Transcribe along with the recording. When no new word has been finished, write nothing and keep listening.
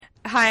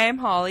Hi, I'm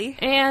Holly.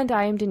 And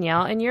I am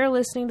Danielle, and you're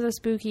listening to the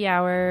Spooky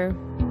Hour.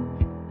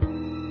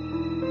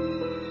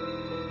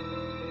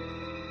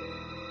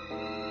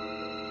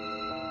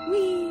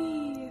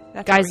 Whee!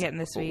 That's Guys, what we're getting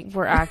this week.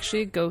 We're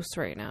actually ghosts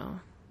right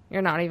now.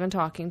 You're not even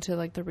talking to,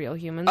 like, the real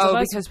humans. Oh, of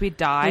us. because we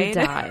died? We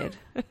died.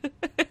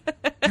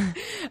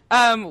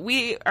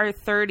 We are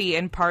 30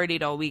 and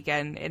partied all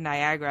weekend in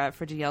Niagara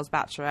for Danielle's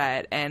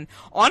bachelorette. And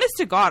honest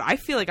to God, I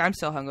feel like I'm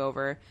still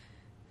hungover.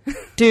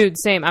 Dude,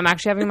 same. I'm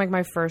actually having, like,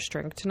 my first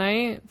drink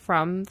tonight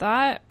from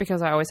that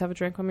because I always have a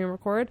drink when we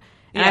record.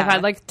 And I've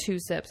had, like, 2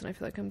 sips, and I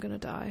feel like I'm going to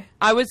die.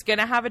 I was going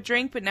to have a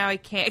drink, but now I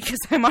can't because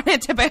I'm on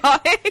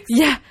antibiotics.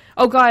 Yeah.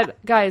 Oh, God.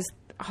 Guys,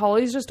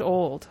 Holly's just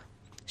old.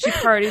 She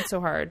partied so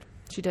hard.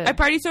 She did. I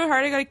partied so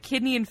hard I got a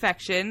kidney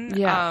infection.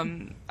 Yeah.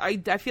 I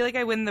feel like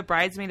I win the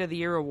Bridesmaid of the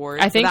Year award.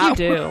 I think you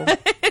do.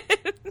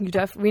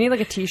 We need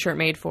like a t-shirt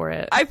made for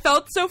it. I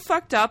felt so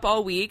fucked up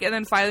all week, and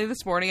then finally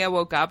this morning I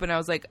woke up and I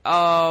was like,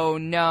 oh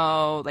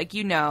no. Like,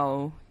 you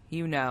know.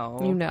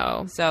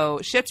 So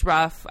shit's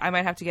rough. I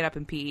might have to get up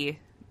and pee.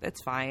 That's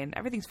fine.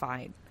 Everything's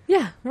fine.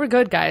 Yeah, we're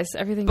good, guys.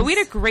 But we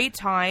had a great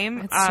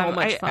time. It's so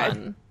much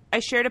fun. I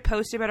shared a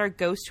post about our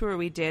ghost tour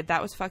we did.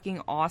 That was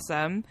fucking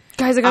awesome.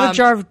 Guys, I got a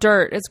jar of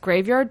dirt. It's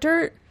graveyard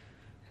dirt.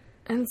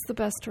 And it's the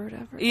best dirt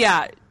ever.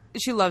 Yeah.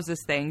 She loves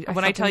this thing.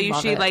 When I tell you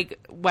she,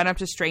 like, went up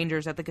to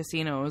strangers at the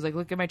casino and was like,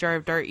 look at my jar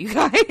of dirt, you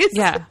guys.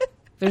 Yeah.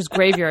 There's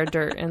graveyard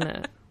dirt in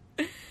it.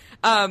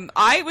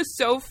 I was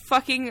so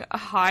fucking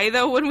high,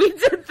 though, when we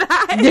did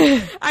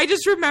that. I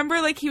just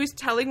remember, like, he was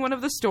telling one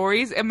of the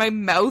stories, and my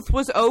mouth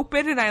was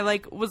open, and I,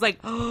 like, was like,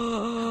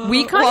 oh,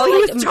 we kind while of,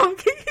 he like, was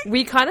talking.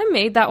 We kind of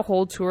made that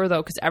whole tour,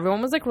 though, because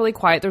everyone was, like, really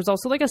quiet. There was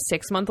also, like, a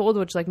 6-month-old,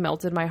 which, like,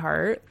 melted my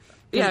heart.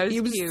 Yeah, he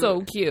was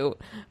so cute.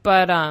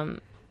 But,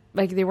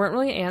 like, they weren't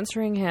really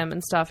answering him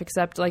and stuff,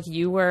 except, like,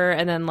 you were,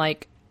 and then,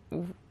 like,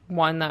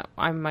 one that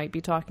I might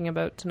be talking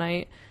about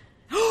tonight.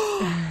 Did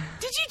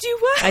you do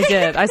what? I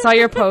did. I saw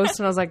your post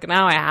and I was like,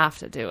 now I have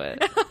to do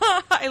it.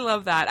 I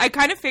love that. I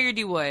kind of figured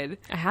you would.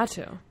 I had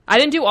to. I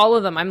didn't do all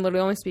of them. I'm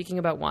literally only speaking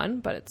about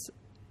one, but it's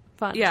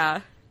fun.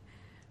 Yeah.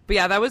 But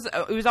yeah, it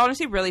was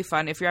honestly really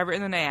fun. If you're ever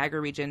in the Niagara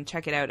region,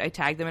 check it out. I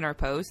tagged them in our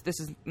post. This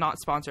is not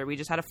sponsored. We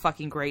just had a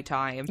fucking great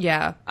time.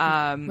 Yeah.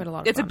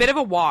 It's a bit of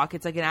a walk.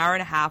 It's like an hour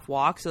and a half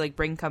walk. So like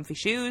bring comfy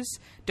shoes.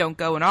 Don't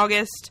go in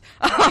August.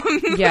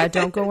 Yeah.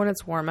 Don't go when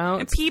it's warm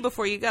out. And pee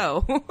before you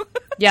go.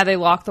 Yeah. They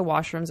lock the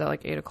washrooms at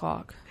like 8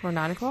 o'clock or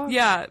 9 o'clock.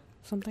 Yeah.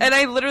 Something. And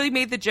I literally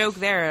made the joke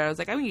there. I was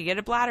like, I'm going to get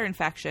a bladder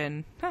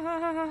infection.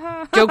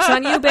 Joke's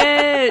on you,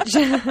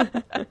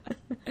 bitch.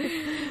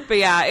 But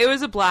yeah, it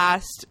was a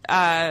blast.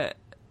 I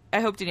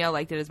hope Danielle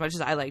liked it as much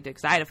as I liked it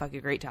because I had a fucking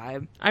great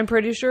time. I'm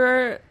pretty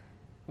sure.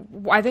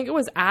 I think it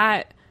was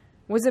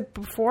it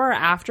before or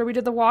after we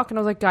did the walk? And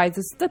I was like, guys,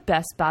 this is the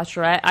best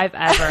bachelorette I've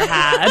ever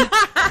had.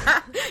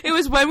 It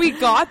was when we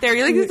got there.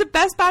 You're like, this is the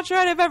best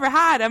bachelorette I've ever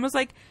had. I was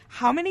like,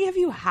 how many have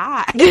you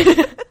had?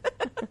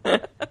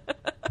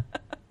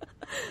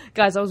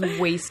 Guys, I was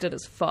wasted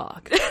as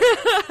fuck.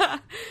 I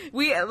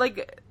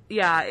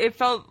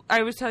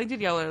was telling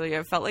Danielle earlier,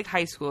 it felt like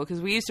high school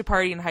because we used to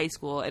party in high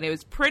school and it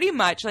was pretty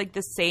much like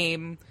the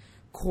same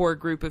core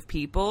group of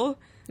people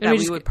that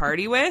we would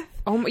party with.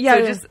 Oh,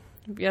 yeah. So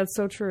yeah, it's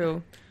so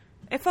true.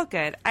 It felt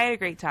good. I had a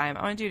great time.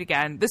 I want to do it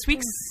again. This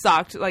week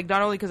sucked, like,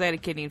 not only because I had a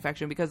kidney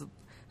infection, because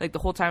like the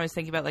whole time I was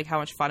thinking about like how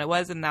much fun it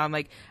was, and now I'm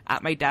like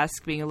at my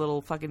desk being a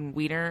little fucking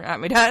wiener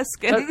at my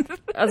desk. And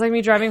I was like,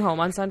 me driving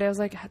home on Sunday, I was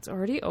like, it's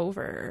already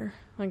over.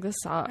 Like, this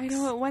sucks. I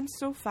know, it went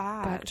so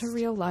fast. Back to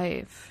real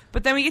life.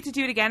 But then we get to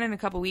do it again in a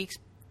couple weeks.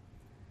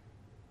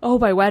 Oh,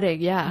 my wedding,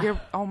 yeah.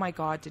 Oh my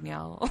God,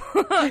 Danielle.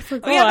 I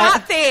forgot. We have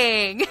that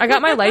thing. I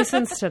got my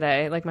license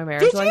today, like my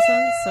marriage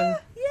license. So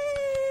Yay!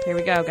 Here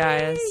we go,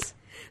 guys.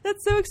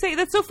 That's so exciting.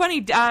 That's so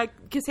funny.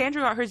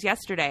 Cassandra got hers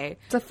yesterday.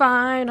 It's a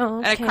final.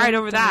 And I cried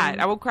over that.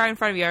 I won't cry in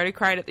front of you. I already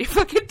cried at the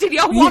fucking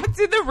Danielle walked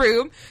in the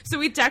room. So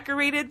we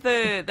decorated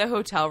the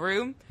hotel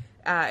room.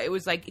 It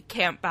was like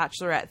Camp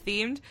Bachelorette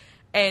themed.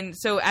 And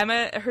so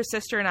Emma, her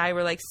sister, and I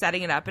were like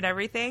setting it up and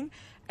everything.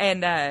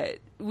 And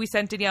we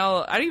sent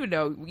Danielle, I don't even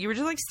know, you were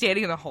just like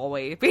standing in the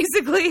hallway,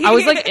 basically.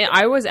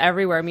 I was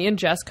everywhere. Me and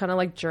Jess kind of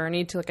like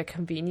journeyed to like a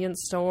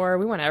convenience store.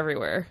 We went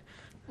everywhere.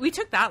 We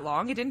took that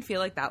long. It didn't feel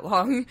like that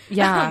long.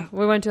 Yeah.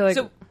 We went to like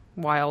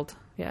wild.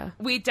 Yeah.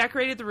 We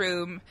decorated the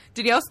room.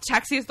 Danielle's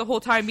texting us the whole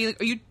time being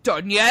like, are you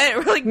done yet?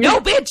 And we're like, no,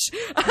 bitch.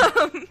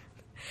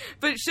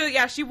 But so,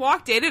 yeah, she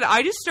walked in and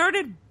I just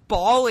started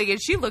bawling and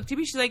she looked at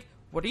me. She's like,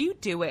 what are you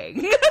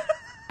doing?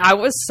 I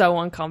was so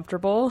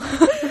uncomfortable. I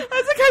was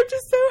like, I'm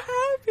just so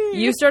happy.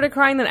 You started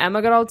crying, then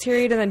Emma got all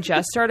teary, and then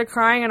Jess started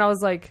crying, and I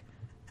was like,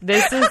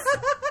 this is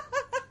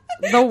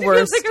the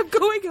worst. Like, I'm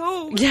going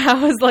home. Yeah,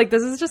 I was like,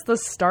 this is just the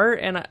start,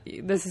 and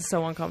this is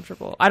so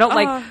uncomfortable. I don't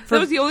like... that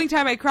was the only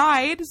time I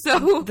cried,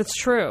 so... That's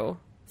true.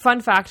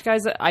 Fun fact,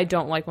 guys, I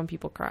don't like when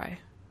people cry.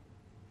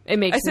 It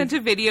makes I sent a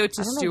video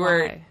to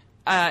Stuart.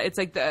 Why. It's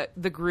like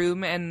the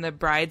groom and the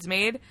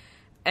bridesmaid,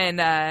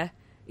 and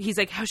he's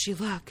like, how's she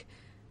look?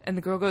 And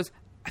the girl goes,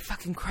 I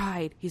fucking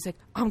cried. He's like,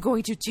 I'm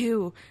going to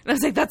too. And I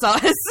was like, that's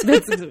us.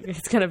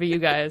 It's going to be you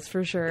guys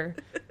for sure.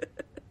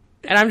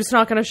 And I'm just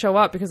not going to show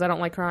up because I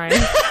don't like crying.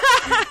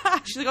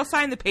 She's like, I'll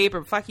sign the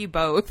paper. Fuck you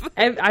both.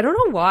 I don't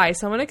know why.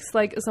 Someone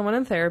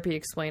in therapy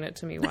explained it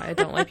to me why I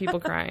don't like people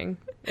crying.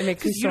 It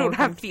makes me so you don't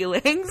have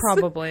feelings.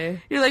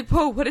 Probably. You're like,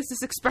 whoa, what is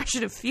this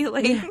expression of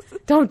feelings? Yeah.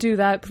 Don't do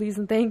that, please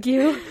and thank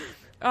you.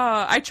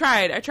 I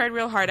tried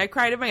real hard. I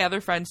cried at my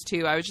other friends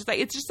too. I was just like,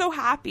 it's just so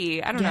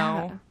happy. I don't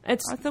know. I'm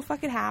so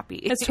fucking happy.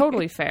 It's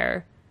totally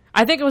fair.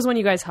 I think it was when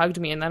you guys hugged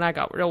me and then I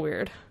got real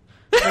weird.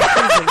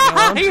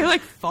 You're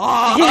like,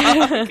 fuck.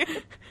 Yeah.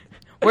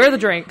 Where are the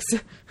drinks?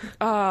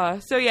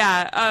 So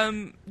yeah,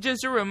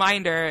 just a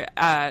reminder,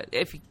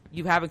 if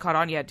you haven't caught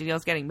on yet,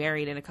 Danielle's getting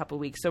married in a couple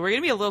weeks. So we're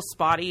going to be a little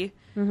spotty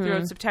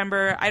throughout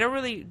September.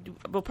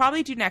 We'll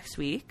probably do next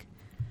week.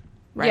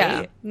 Right?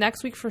 Yeah,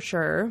 next week for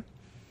sure.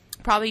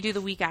 Probably do the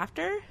week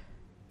after.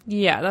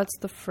 Yeah, that's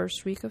the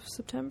first week of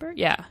September.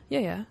 Yeah.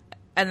 And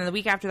then the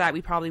week after that,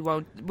 we probably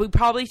won't. We'll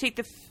probably take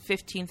the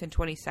 15th and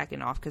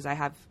 22nd off because I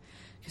have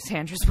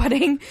Cassandra's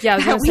wedding. Yeah, I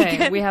was going to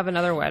say, we have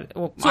another wedding.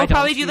 Well, so we'll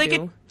probably do like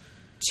a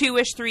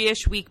 2-ish,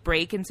 3-ish week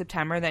break in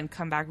September, then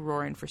come back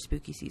roaring for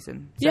spooky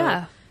season. So,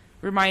 yeah.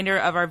 Reminder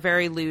of our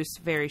very loose,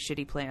 very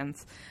shitty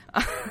plans.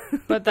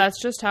 But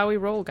that's just how we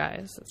roll,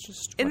 guys. That's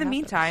just in the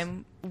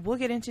meantime, we'll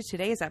get into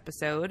today's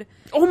episode.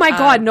 Oh my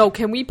god, no.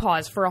 Can we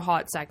pause for a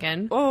hot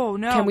second? Oh,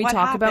 no. Can we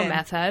talk about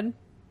meth head?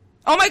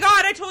 Oh my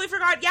god, I totally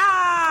forgot.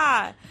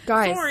 Yeah.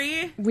 Guys,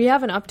 sorry. We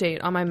have an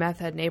update on my meth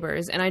head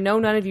neighbors, and I know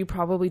none of you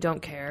probably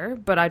don't care,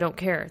 but I don't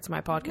care. It's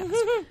my podcast.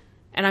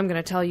 And I'm going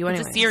to tell you anyway.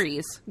 It's a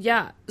series.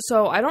 Yeah.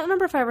 So I don't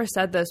remember if I ever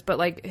said this, but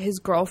like his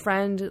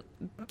girlfriend,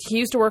 he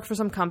used to work for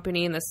some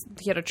company and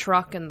he had a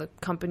truck and the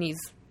company's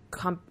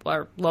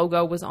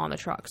logo was on the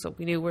truck. So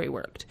we knew where he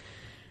worked.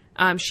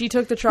 She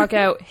took the truck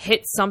out,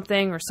 hit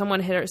something or someone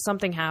hit her.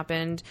 Something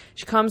happened.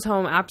 She comes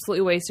home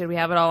absolutely wasted. We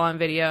have it all on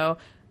video.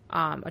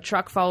 A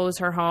truck follows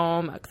her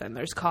home. Then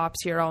there's cops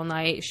here all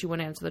night. She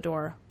wouldn't answer the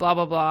door. Blah,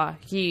 blah, blah.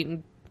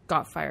 He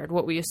got fired.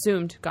 What we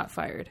assumed got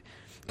fired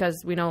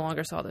because we no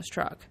longer saw this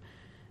truck.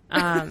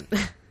 So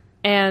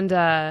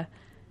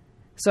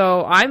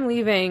I'm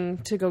leaving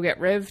to go get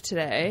Riv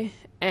today,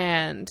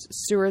 and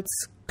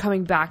Stuart's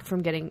coming back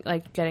from getting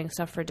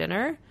stuff for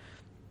dinner,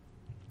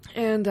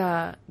 and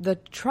the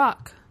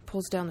truck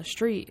pulls down the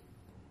street.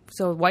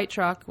 So a white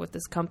truck with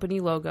this company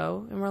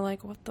logo, and we're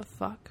like, what the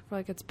fuck? We're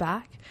like, it's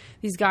back.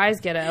 These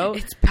guys get out.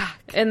 It's back.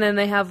 And then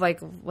they have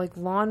like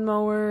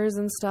lawnmowers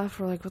and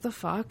stuff. We're like, what the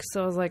fuck?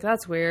 So I was like,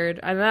 that's weird.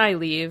 And then I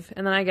leave,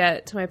 and then I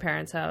get to my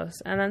parents' house,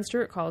 and then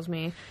Stuart calls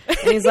me,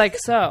 and he's like,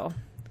 so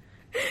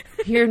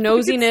your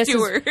nosiness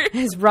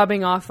is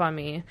rubbing off on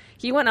me.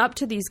 He went up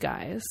to these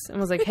guys and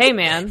was like, hey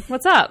man,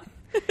 what's up?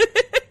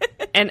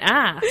 And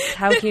asked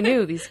how he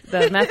knew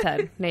the meth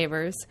head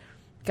neighbors.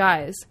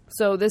 Guys,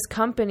 so this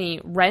company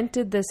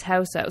rented this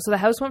house out. So the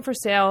house went for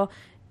sale.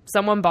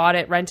 Someone bought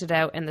it, rented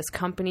out, and this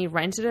company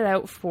rented it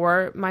out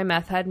for my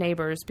meth head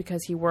neighbors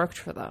because he worked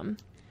for them.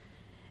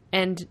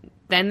 And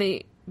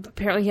then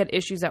apparently he had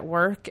issues at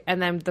work,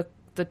 and then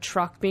the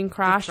truck being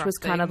crashed was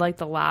kind of like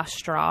the last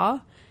straw.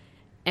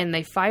 And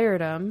they fired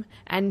him,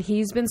 and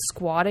he's been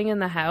squatting in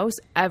the house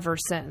ever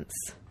since.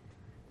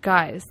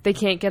 Guys, they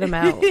can't get him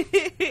out.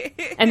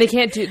 And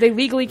they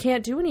legally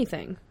can't do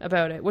anything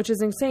about it, which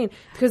is insane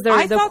because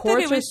the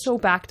courts are so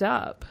backed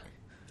up.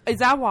 Is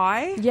that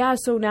why? Yeah,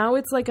 so now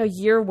it's like a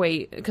year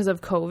wait because of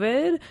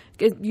COVID.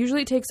 It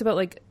usually takes about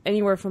like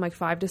anywhere from like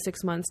 5 to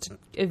 6 months to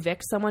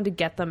evict someone to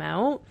get them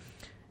out.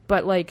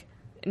 But like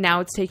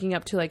now it's taking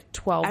up to like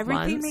 12 months.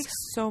 Everything makes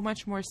so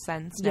much more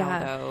sense now,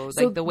 though.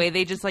 So, like the way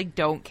they just like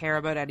don't care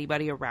about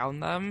anybody around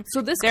them.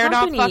 So they're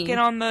not fucking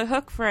on the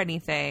hook for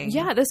anything.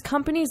 Yeah, this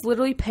company's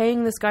literally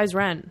paying this guy's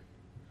rent.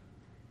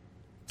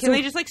 Can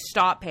they just like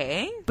stop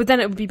paying? But then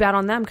it would be bad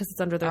on them because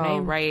it's under their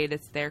name. Oh, right.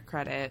 It's their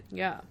credit.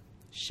 Yeah.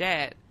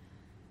 Shit.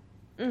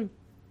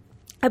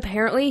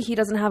 Apparently, he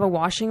doesn't have a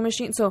washing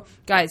machine. So,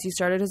 guys, he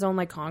started his own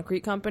like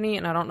concrete company,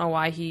 and I don't know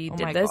why he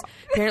did this. God.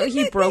 Apparently,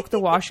 he broke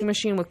the washing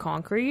machine with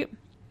concrete.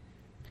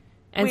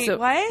 And wait, so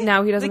what?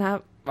 Now he doesn't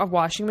have a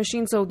washing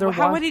machine. So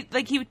how would he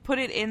he would put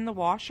it in the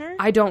washer?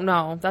 I don't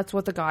know. That's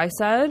what the guy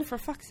said. For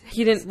fuck's sake.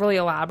 He didn't really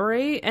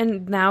elaborate.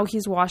 And now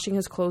he's washing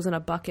his clothes in a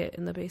bucket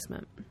in the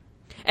basement.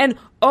 And,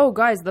 oh,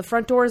 guys, the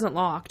front door isn't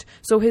locked.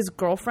 So his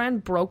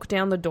girlfriend broke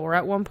down the door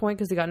at one point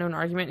because they got into an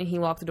argument, and he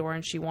locked the door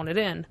and she wanted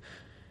in.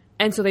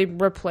 And so they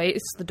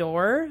replaced the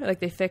door. Like,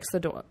 they fixed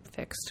the door.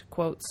 Fixed,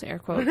 quotes, air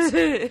quotes.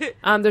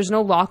 There's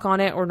no lock on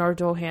it or no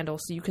door handle,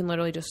 so you can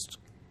literally just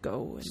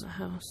go in the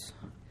house.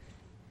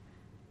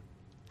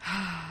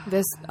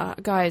 This,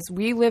 guys,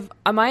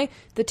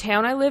 the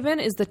town I live in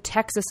is the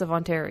Texas of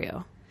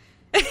Ontario.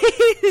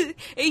 It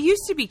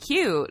used to be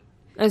cute.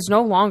 It's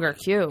no longer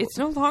cute. It's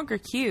no longer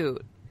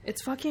cute.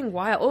 It's fucking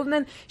wild. Oh, and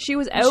then she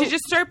was out. She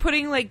just started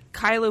putting like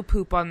Kylo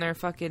poop on their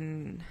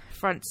fucking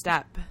front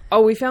step.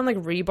 Oh, we found like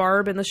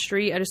rebarb in the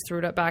street. I just threw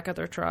it up back at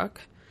their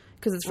truck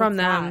because it's from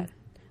them.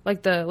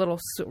 Like the little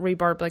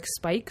rebarb like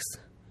spikes.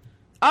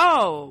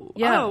 Oh.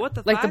 Yeah. Oh, what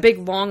the like fuck? the big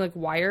long like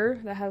wire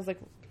that has like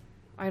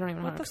I don't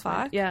even know What how to the explain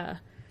it. fuck? Yeah.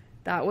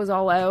 That was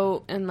all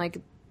out and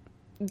like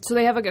so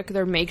they have like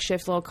their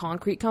makeshift little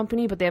concrete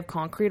company, but they have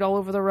concrete all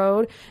over the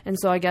road. And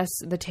so I guess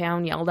the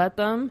town yelled at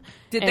them.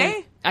 Did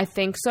they? I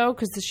think so,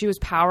 because she was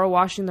power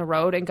washing the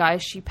road. And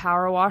guys, she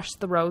power washed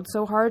the road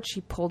so hard,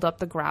 she pulled up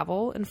the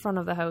gravel in front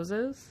of the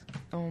houses.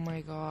 Oh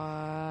my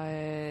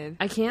god.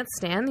 I can't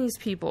stand these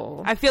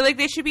people. I feel like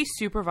they should be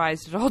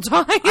supervised at all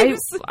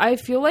times. I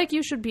feel like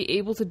you should be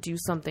able to do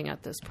something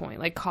at this point,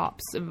 like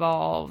cops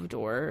involved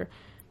or...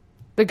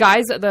 The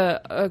guys at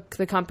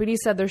the company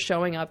said they're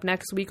showing up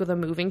next week with a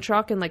moving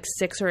truck and like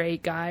 6 or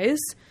 8 guys,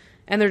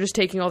 and they're just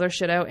taking all their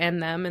shit out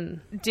and them.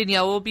 And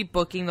Danielle will be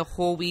booking the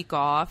whole week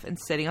off and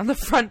sitting on the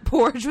front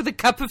porch with a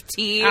cup of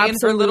tea Absolutely.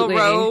 and her little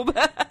robe.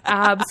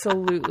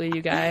 Absolutely,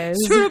 you guys.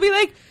 She'll be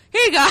like,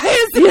 "Hey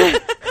guys." Yeah.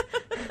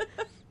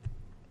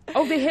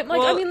 Oh, they hit like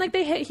Well, I mean, like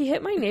he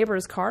hit my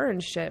neighbor's car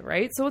and shit,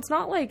 right? So it's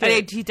not like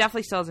he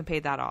definitely still hasn't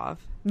paid that off.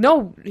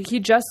 No, he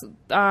just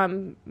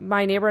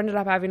my neighbor ended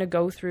up having to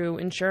go through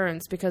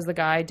insurance because the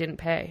guy didn't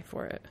pay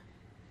for it.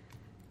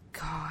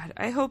 God,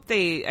 I hope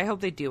they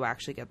do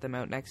actually get them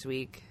out next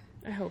week.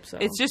 I hope so.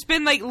 It's just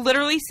been like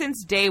literally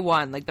since day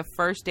one, like the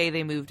first day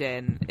they moved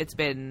in. He's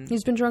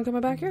been drunk in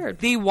my backyard.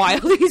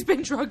 He's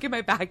been drunk in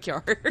my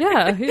backyard.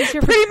 Yeah, he's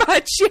here for, pretty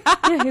much. Yeah.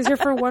 Yeah, he's here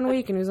for 1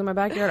 week and he was in my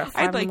backyard at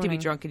 5 I'd like to be morning.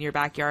 drunk in your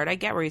backyard. I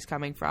get where he's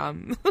coming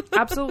from.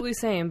 Absolutely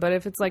same, but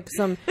if it's like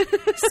some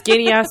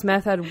skinny ass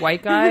meth head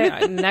white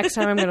guy, next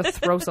time I'm gonna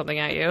throw something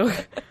at you.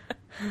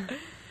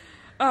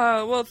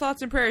 Well,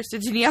 thoughts and prayers to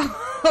Danielle.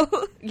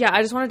 Yeah,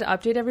 I just wanted to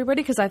update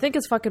everybody because I think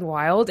it's fucking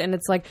wild, and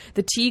it's like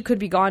the tea could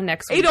be gone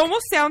next week. It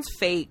almost sounds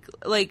fake.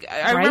 Like,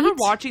 I Right? remember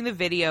watching the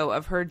video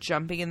of her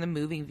jumping in the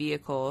moving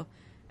vehicle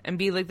and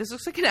be like, this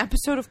looks like an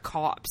episode of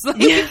Cops.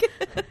 Like, Yeah.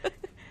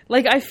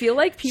 Like, I feel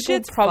like people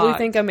Shit's probably fucked.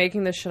 think I'm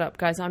making this shit up,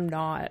 guys. I'm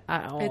not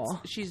at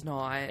all. she's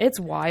not. It's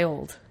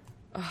wild.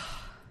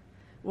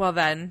 Well,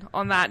 then,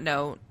 on that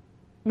note,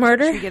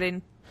 Murder? should we get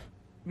in?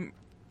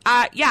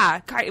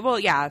 Yeah. Well,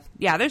 yeah.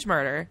 Yeah, there's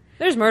murder.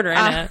 There's murder in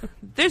it.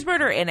 There's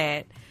murder in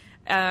it.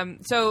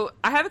 So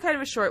I have a kind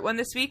of a short one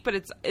this week, but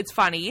it's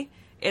funny.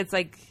 It's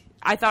like,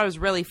 I thought it was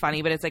really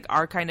funny, but it's like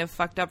our kind of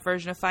fucked up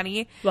version of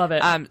funny. Love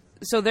it.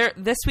 So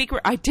this week,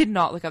 I did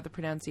not look up the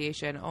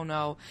pronunciation. Oh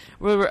no.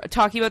 We're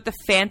talking about the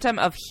Phantom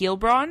of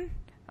Heilbroon.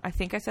 I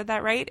think I said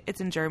that right.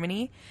 It's in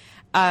Germany.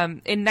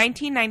 In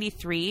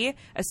 1993,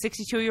 a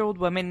 62-year-old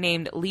woman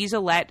named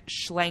Lieselette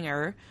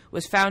Schlenger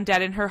was found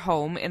dead in her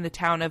home in the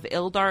town of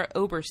Ildar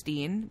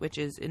Oberstein, which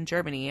is in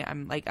Germany.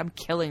 I'm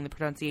killing the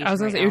pronunciation. I was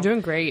going to say, you're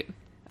doing great.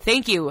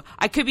 Thank you.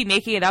 I could be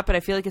making it up, but I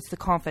feel like it's the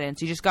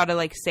confidence. You just got to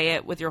like say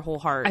it with your whole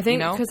heart. I think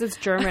you know? because it's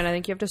German, I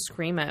think you have to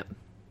scream it.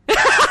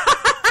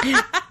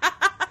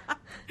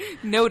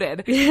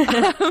 Noted.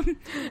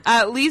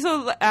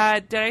 Liesel,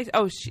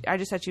 I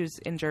just said she was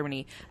in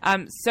Germany.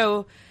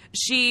 So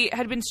she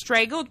had been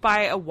strangled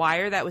by a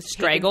wire that was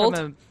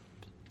Straggled?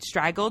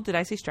 Straggled? Did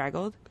I say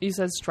straggled? You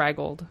said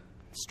straggled.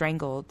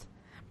 Strangled.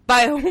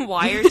 By a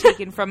wire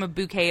taken from a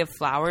bouquet of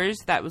flowers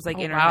that was like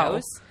in her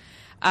house.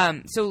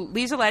 So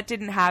Lieselette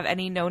didn't have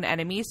any known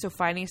enemies, so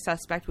finding a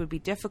suspect would be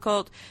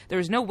difficult. There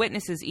was no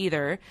witnesses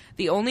either.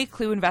 The only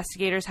clue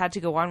investigators had to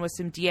go on was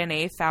some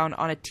DNA found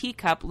on a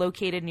teacup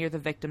located near the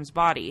victim's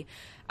body.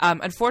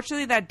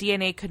 Unfortunately, that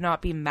DNA could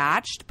not be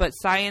matched, but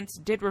science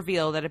did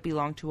reveal that it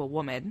belonged to a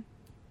woman.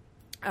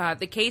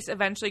 The case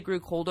eventually grew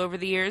cold over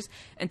the years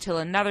until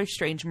another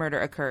strange murder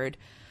occurred.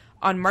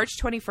 On March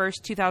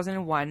 21st,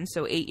 2001,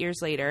 so 8 years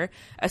later,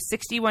 a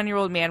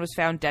 61-year-old man was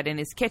found dead in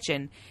his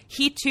kitchen.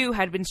 He, too,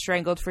 had been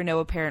strangled for no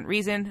apparent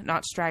reason,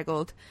 not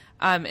straggled.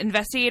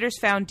 Investigators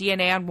found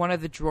DNA on one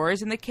of the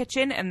drawers in the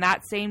kitchen, and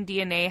that same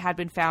DNA had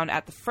been found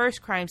at the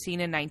first crime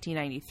scene in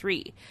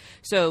 1993.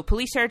 So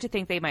police started to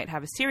think they might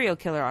have a serial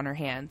killer on their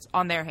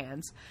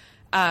hands.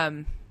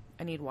 I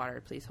need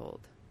water. Please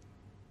hold.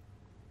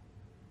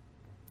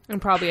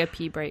 And probably a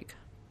pee break.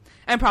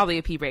 And probably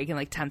a pee break in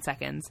like 10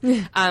 seconds.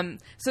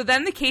 So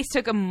then the case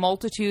took a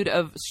multitude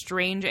of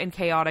strange and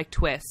chaotic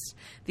twists.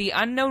 The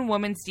unknown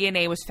woman's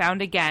DNA was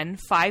found again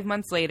 5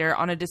 months later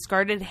on a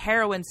discarded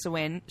heroin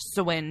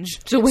syringe.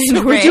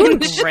 We're doing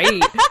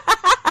great.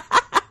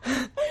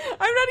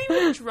 I'm not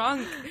even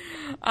drunk.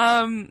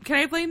 Can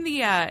I blame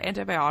the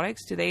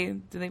antibiotics? Do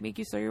they make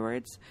you slur your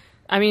words?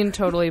 I mean,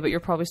 totally, but you're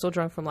probably still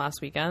drunk from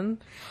last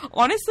weekend.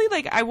 Honestly,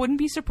 like, I wouldn't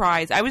be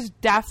surprised. I was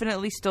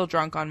definitely still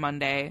drunk on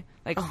Monday.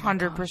 Like,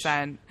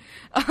 100%.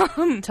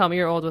 Tell me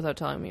you're old without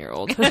telling me you're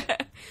old.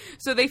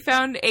 So they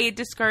found a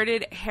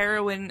discarded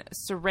heroin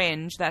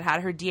syringe that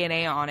had her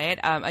DNA on it.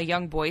 A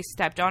young boy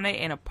stepped on it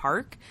in a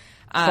park.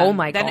 Oh,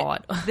 my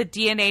God. The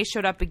DNA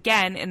showed up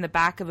again in the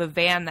back of a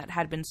van that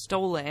had been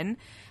stolen.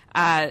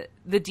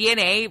 The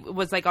DNA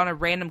was like on a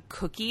random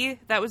cookie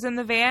that was in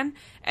the van,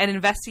 and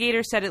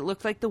investigators said it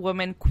looked like the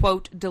woman,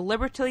 quote,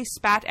 deliberately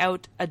spat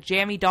out a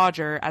jammy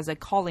dodger as a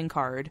calling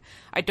card.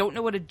 I don't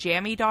know what a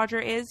jammy dodger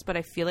is, but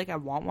I feel like I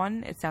want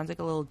one. It sounds like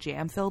a little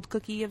jam-filled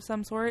cookie of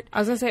some sort. I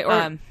was going to say,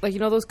 or like, you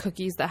know those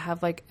cookies that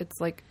have like, it's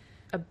like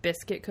a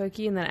biscuit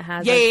cookie, and then it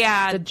has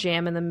yeah. the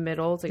jam in the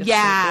middle. It's like a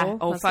circle.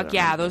 Oh, That's fuck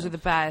yeah. Those are the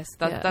best.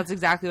 That's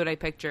exactly what I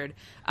pictured.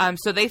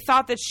 So they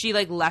thought that she,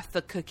 like, left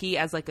the cookie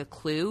as, like, a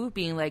clue,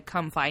 being like,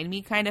 come find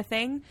me kind of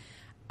thing.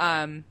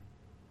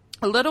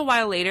 A little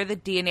while later, the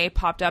DNA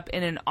popped up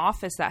in an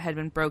office that had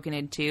been broken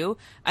into,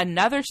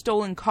 another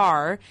stolen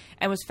car,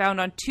 and was found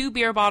on 2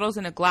 beer bottles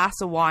and a glass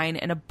of wine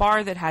in a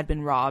bar that had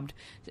been robbed.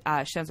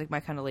 Sounds like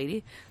my kind of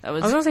lady. I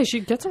was going to say, she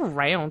gets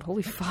around.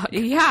 Holy fuck.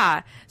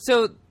 Yeah.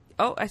 So,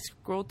 I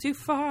scrolled too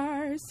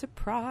far.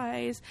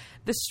 Surprise.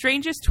 The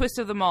strangest twist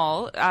of them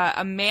all,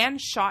 a man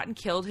shot and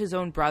killed his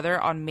own brother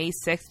on May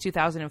 6th,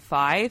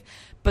 2005,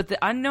 but the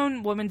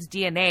unknown woman's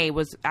DNA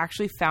was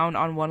actually found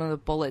on one of the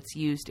bullets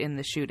used in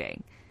the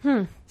shooting.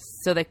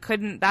 So they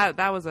couldn't. That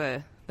was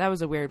a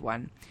weird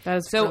one. So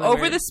really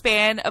over the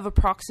span of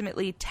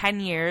approximately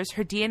 10 years,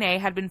 her DNA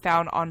had been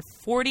found on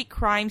 40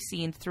 crime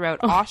scenes throughout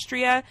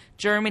Austria,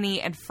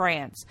 Germany, and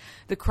France.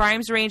 The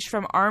crimes ranged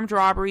from armed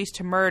robberies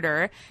to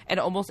murder, and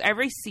almost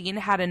every scene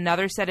had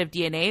another set of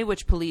DNA,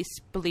 which police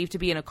believed to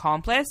be an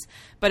accomplice,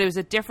 but it was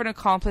a different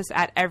accomplice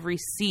at every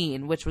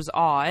scene, which was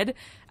odd.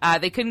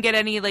 They couldn't get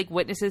any, like,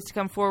 witnesses to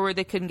come forward.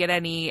 They couldn't get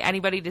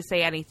anybody to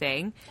say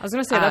anything. I was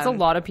going to say, that's a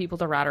lot of people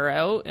to rat her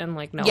out, and,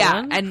 like, no one.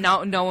 Yeah, and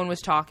no one was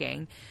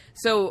talking.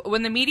 So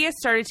when the media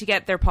started to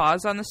get their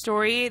paws on the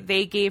story,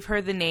 they gave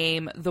her the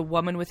name The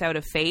Woman Without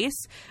a Face.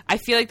 I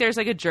feel like there's,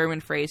 like, a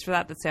German phrase for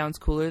that sounds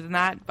cooler than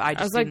that. But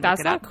I was like,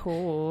 that's not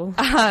cool.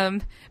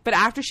 But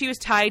after she was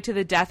tied to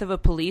the death of a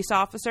police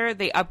officer,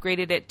 they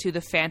upgraded it to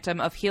the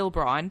Phantom of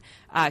Heilbroon,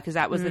 because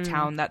that was the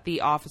town that the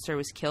officer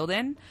was killed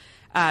in.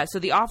 So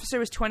the officer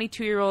was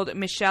 22-year-old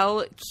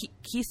Michelle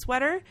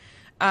Kieswetter.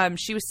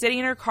 She was sitting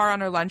in her car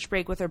on her lunch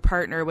break with her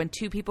partner when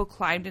 2 people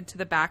climbed into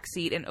the back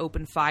seat and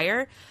opened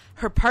fire.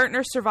 Her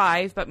partner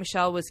survived, but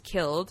Michelle was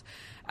killed.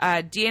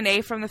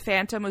 DNA from the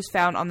Phantom was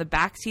found on the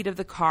back seat of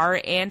the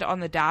car and on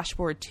the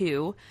dashboard,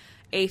 too.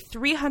 A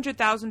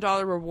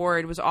 $300,000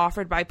 reward was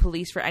offered by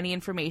police for any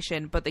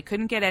information, but they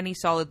couldn't get any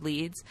solid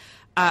leads.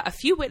 A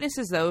few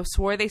witnesses, though,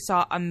 swore they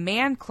saw a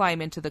man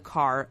climb into the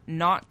car,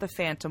 not the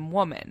Phantom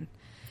woman.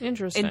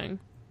 Interesting.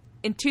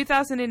 In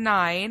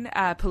 2009,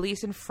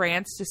 police in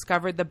France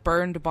discovered the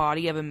burned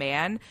body of a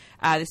man.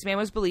 This man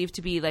was believed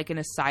to be like an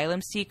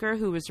asylum seeker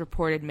who was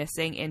reported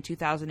missing in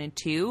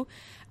 2002.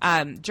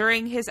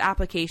 During his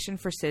application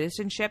for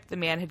citizenship, the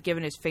man had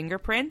given his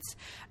fingerprints.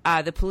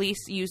 The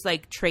police used,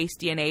 like, trace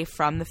DNA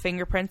from the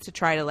fingerprints to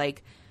try to,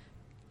 like,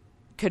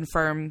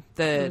 confirm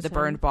the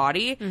burned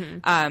body.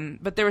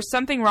 But there was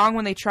something wrong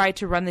when they tried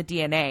to run the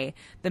DNA.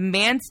 The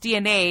man's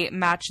DNA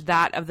matched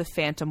that of the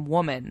Phantom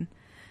woman.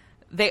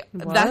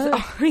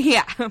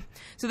 Yeah.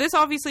 So this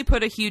obviously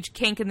put a huge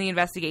kink in the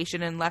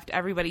investigation and left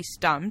everybody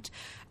stumped.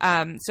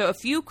 So a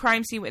few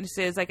crime scene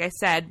witnesses, like I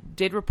said,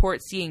 did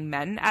report seeing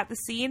men at the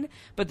scene,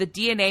 but the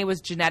DNA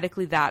was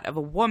genetically that of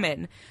a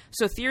woman.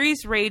 So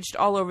theories raged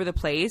all over the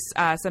place.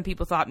 Some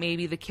people thought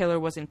maybe the killer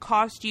was in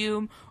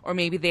costume, or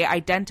maybe they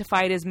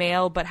identified as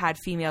male but had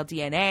female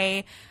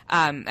DNA.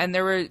 And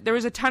there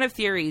was a ton of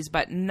theories,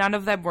 but none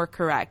of them were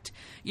correct.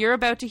 You're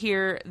about to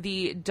hear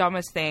the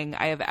dumbest thing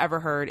I have ever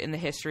heard in the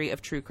history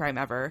of true crime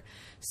ever.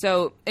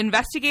 So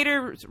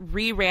investigators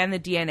reran the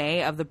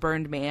DNA of the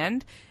burned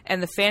man,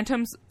 and the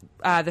Phantom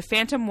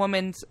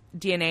woman's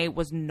DNA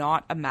was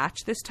not a match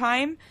this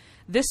time.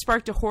 This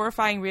sparked a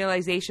horrifying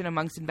realization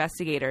amongst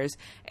investigators,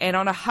 and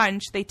on a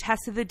hunch, they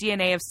tested the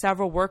DNA of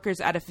several workers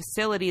at a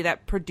facility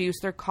that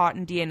produced their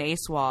cotton DNA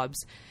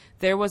swabs.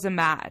 There was a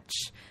match.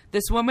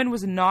 This woman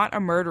was not a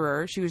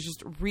murderer. She was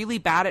just really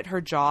bad at her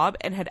job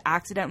and had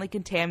accidentally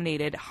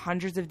contaminated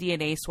hundreds of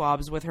DNA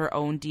swabs with her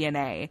own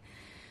DNA.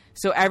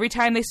 So every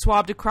time they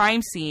swabbed a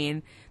crime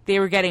scene, they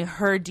were getting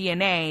her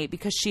DNA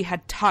because she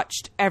had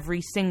touched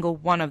every single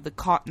one of the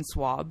cotton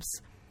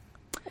swabs.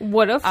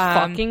 What a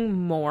fucking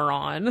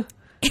moron.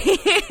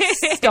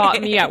 Stop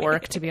me at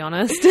work, to be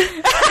honest.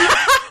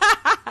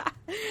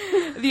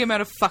 The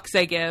amount of fucks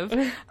I give.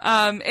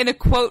 In a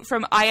quote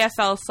from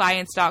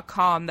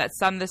IFLscience.com that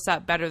summed this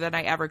up better than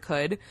I ever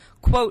could,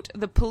 quote,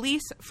 "The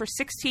police for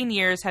 16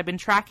 years had been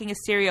tracking a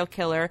serial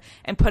killer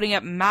and putting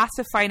up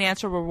massive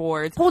financial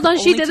rewards." Hold on,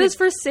 she did this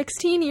for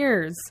 16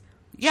 years.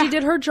 Yeah. She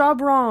did her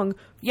job wrong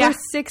for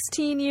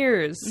 16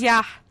 years.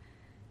 Yeah.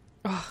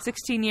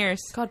 16 years.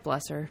 God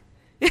bless her.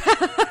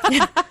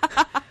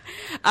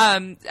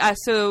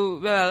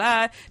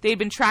 They'd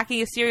been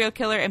tracking a serial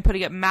killer and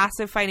putting up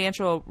massive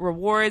financial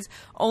rewards,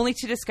 only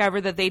to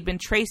discover that they'd been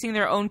tracing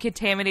their own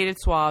contaminated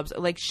swabs,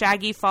 like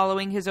Shaggy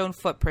following his own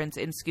footprints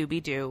in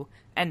Scooby-Doo,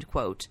 end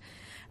quote.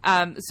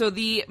 So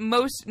the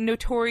most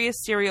notorious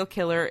serial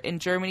killer in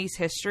Germany's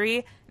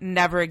history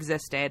never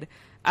existed.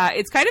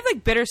 It's kind of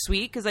like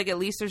bittersweet because, like, at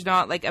least there's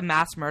not, like, a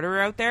mass murderer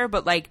out there,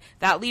 but, like,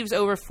 that leaves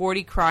over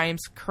 40 crimes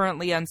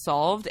currently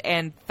unsolved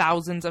and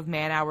thousands of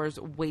man hours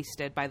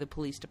wasted by the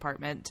police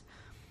department.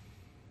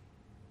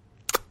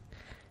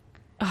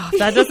 Oh, if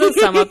that doesn't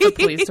sum up the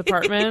police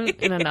department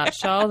in a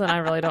nutshell, then I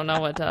really don't know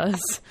what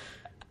does.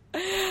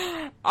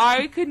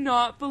 I could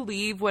not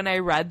believe when I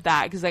read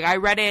that because, like, I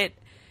read it,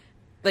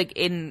 like,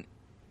 in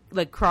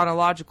like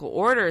chronological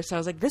order. So I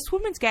was like, this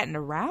woman's getting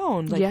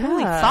around. Like, Yeah.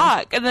 holy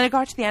fuck. And then I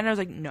got to the end and I was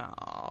like,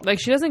 no. Like,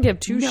 she doesn't give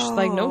two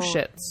like no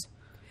shits.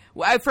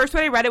 Well, at first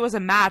when I read it was a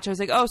match, I was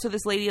like, oh, so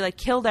this lady like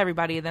killed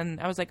everybody. And then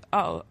I was like,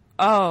 oh.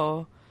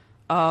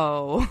 I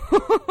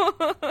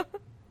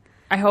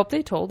hope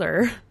they told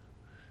her.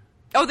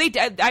 Oh, they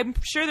did. I'm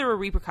sure there were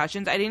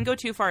repercussions. I didn't go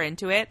too far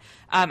into it.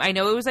 I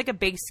know it was like a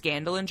big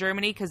scandal in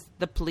Germany because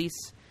the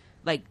police,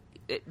 like,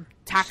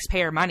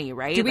 taxpayer money,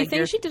 right? Do we like,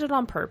 think she did it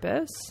on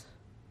purpose?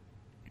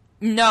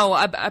 No.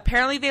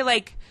 Apparently, they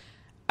like,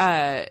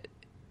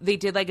 they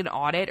did like an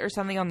audit or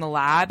something on the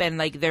lab, and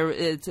like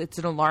it's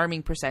an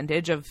alarming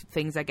percentage of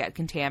things that get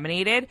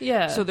contaminated.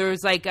 Yeah. So there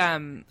was like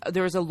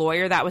there was a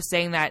lawyer that was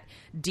saying that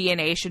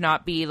DNA should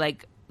not be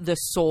like the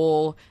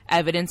sole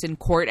evidence in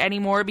court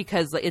anymore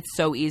because it's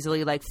so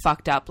easily like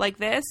fucked up like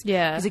this.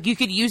 Yeah. It's like you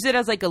could use it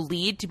as like a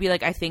lead to be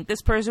like, I think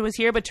this person was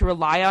here, but to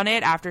rely on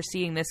it after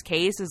seeing this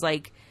case is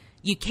like,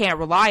 you can't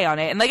rely on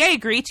it. And like, I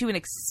agree to an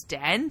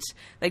extent.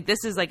 Like,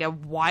 this is like a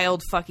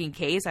wild fucking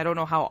case. I don't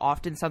know how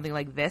often something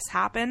like this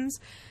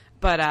happens,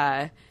 but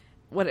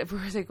where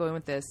was I going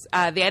with this?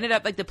 They ended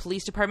up, like, the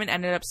police department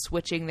ended up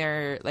switching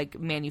their like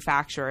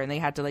manufacturer, and they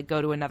had to like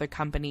go to another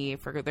company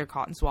for their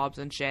cotton swabs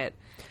and shit.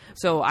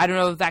 So I don't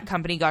know if that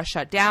company got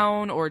shut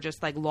down or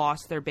just like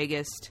lost their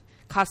biggest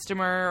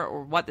customer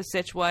or what the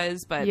sitch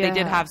was, but they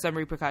did have some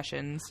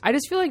repercussions. I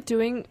just feel like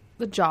doing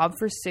the job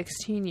for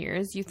 16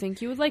 years, you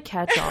think you would like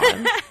catch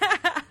on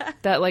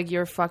that like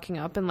you're fucking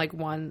up in like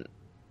one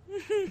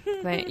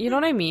thing. You know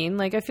what I mean?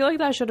 Like, I feel like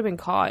that should have been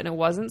caught and it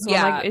wasn't. So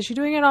I'm like, is she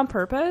doing it on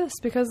purpose?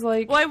 Because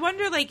like, well, I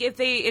wonder like if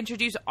they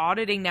introduce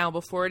auditing now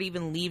before it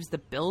even leaves the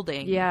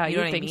building. Yeah, you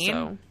know what I mean?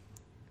 So.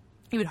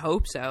 You would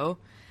hope so.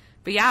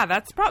 But yeah,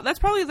 that's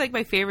probably like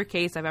my favorite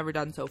case I've ever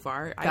done so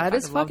far. That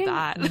is fucking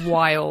that.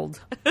 wild.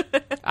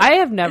 I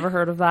have never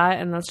heard of that,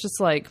 and that's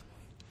just like,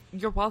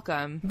 you're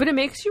welcome. But it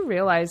makes you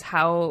realize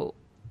how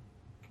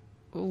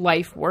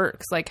life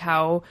works, like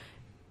how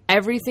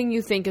everything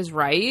you think is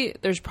right,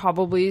 there's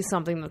probably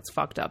something that's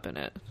fucked up in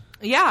it.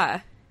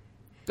 Yeah.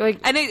 Like,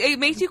 and it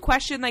makes you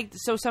question, like,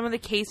 so some of the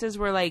cases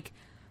where like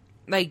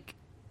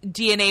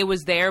DNA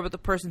was there, but the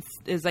person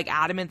is like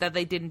adamant that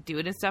they didn't do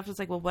it and stuff. It's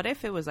like, well, what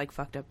if it was like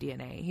fucked up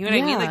DNA? You know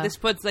what I mean? Like, this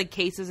puts like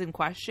cases in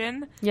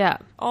question. Yeah.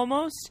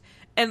 Almost.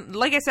 And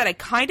like I said, I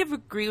kind of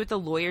agree with the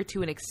lawyer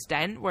to an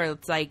extent where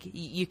it's like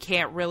you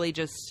can't really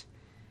just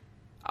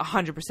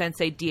 100%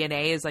 say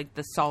DNA is like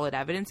the solid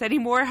evidence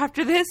anymore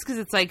after this, because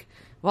it's like,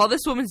 well,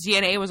 this woman's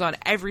DNA was on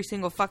every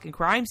single fucking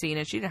crime scene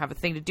and she didn't have a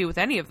thing to do with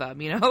any of them,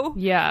 you know?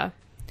 Yeah.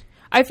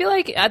 I feel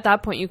like at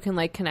that point you can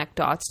like connect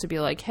dots to be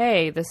like,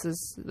 hey, this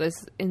is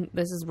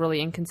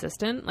really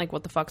inconsistent. Like,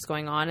 what the fuck's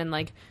going on? And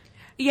like,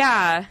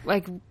 yeah,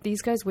 like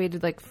these guys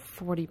waited like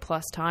 40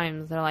 plus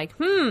times. They're like,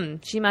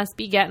 she must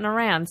be getting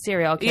around,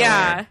 serial killer.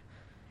 Yeah.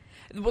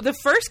 Well, the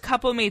first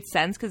couple made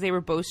sense because they were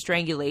both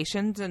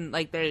strangulations and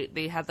like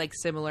they had like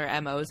similar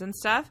MOs and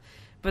stuff.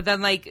 But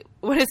then like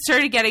when it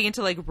started getting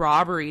into like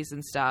robberies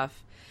and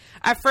stuff,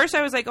 at first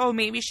I was like, oh,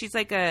 maybe she's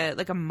like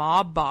a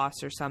mob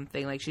boss or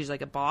something. Like, she's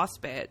like a boss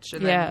bitch.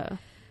 And then,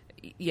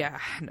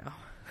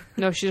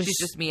 no, she's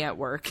just me at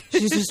work.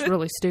 She's just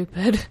really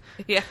stupid.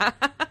 Yeah.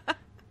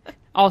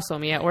 Also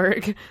me at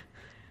work.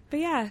 But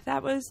yeah,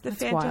 that was the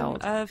Phantom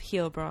wild. of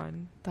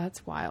Heilbroon.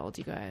 That's wild,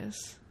 you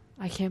guys.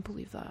 I can't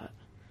believe that.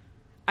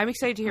 I'm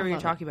excited to hear what you're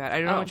talking about. I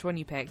don't know which one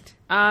you picked.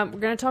 We're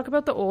going to talk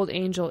about the Old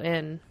Angel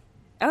Inn.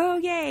 Oh,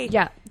 yay.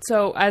 Yeah.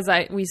 So, as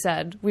we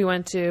said, we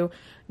went to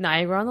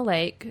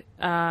Niagara-on-the-Lake.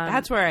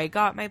 That's where I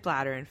got my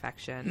bladder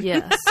infection.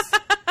 Yes.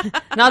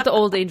 Not the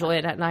Old Angel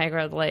Inn at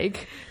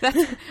Niagara-on-the-Lake.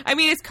 I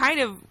mean, it's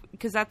kind of,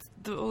 because that's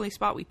the only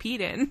spot we peed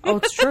in. Oh,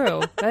 it's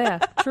true. Yeah,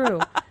 true.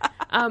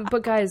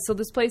 But guys, so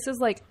this place is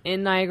like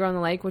in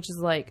Niagara-on-the-Lake, which is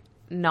like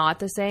not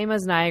the same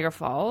as Niagara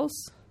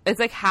Falls. It's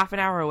like half an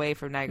hour away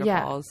from Niagara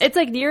Falls. It's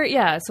like near it,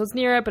 yeah. So it's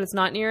near it, but it's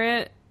not near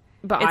it.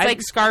 But it's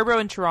like Scarborough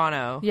and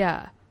Toronto.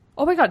 Yeah.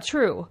 Oh my god,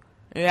 true.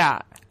 Yeah.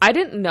 I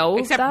didn't know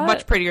Except that.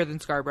 much prettier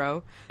than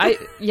Scarborough.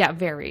 Yeah,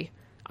 very.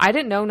 I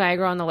didn't know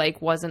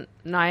Niagara-on-the-Lake wasn't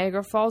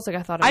Niagara Falls. Like,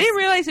 I thought it was I didn't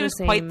realize it was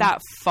quite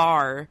that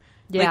far.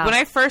 Yeah. Like, when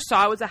I first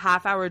saw it was a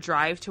half-hour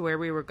drive to where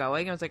we were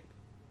going, I was like,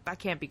 that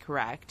can't be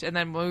correct. And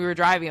then when we were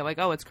driving, I'm like,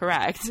 oh, it's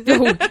correct.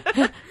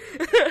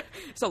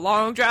 It's a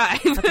long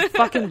drive. That's a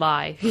fucking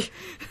lie.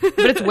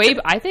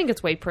 But I think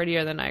it's way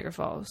prettier than Niagara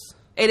Falls.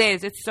 It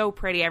is. It's so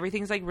pretty.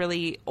 Everything's like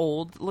really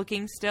old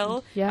looking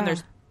still. Yeah. And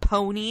there's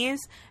ponies.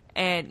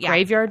 And yeah,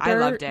 graveyard dirt. I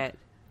loved it.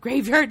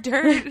 Graveyard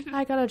dirt.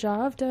 I got a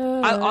job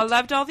done. I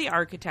loved all the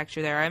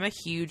architecture there. I'm a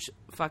huge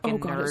fucking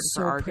nerd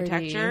for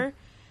architecture. Pretty.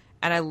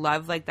 And I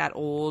love like that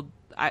old,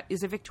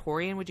 is it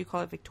Victorian? Would you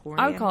call it Victorian?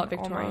 I would call it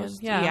Victorian.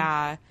 Almost? Yeah.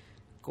 Yeah.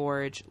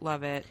 Gorge.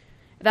 Love it.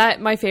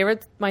 My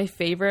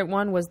favorite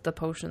one was the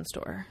potion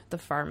store, the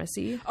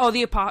pharmacy. Oh,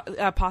 the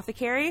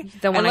apothecary.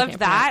 The one I loved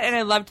that, and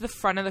I loved the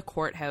front of the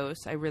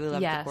courthouse. I really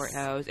loved the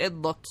courthouse. It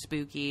looked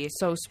spooky,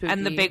 so spooky.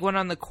 And the big one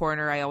on the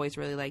corner, I always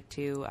really liked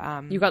too.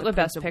 You got the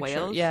best of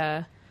picture. Wales.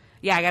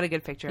 Yeah, I got a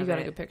good picture. You got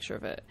a good picture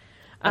of it.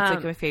 That's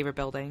like my favorite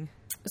building.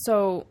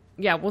 So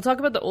yeah, we'll talk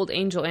about the Old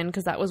Angel Inn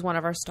because that was one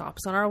of our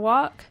stops on our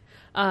walk.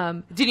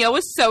 Danielle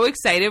was so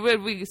excited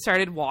when we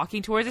started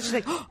walking towards it. She's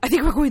like, oh, I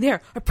think we're going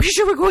there. I'm pretty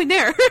sure we're going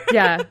there.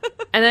 Yeah.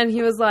 And then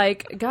he was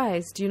like,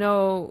 guys, do you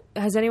know,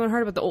 has anyone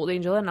heard about the Old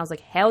Angel Inn? And I was like,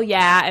 hell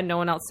yeah. And no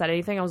one else said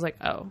anything. I was like,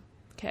 oh,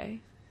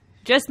 okay.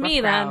 Just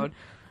me then.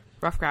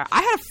 Rough crowd.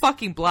 I had a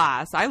fucking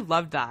blast. I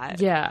loved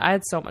that. Yeah, I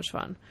had so much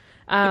fun.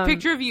 The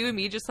picture of you and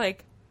me just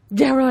like...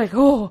 Yeah, we're like,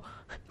 oh,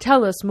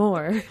 tell us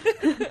more.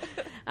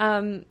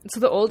 So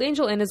the Old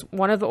Angel Inn is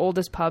one of the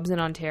oldest pubs in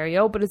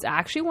Ontario, but it's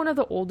actually one of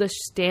the oldest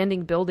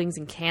standing buildings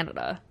in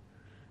Canada,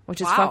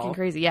 which is fucking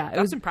crazy. Yeah,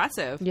 that's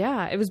impressive.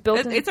 Yeah, it was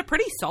built. It's a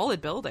pretty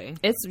solid building.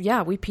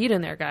 We peed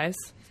in there, guys.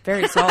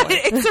 Very solid.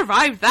 It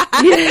survived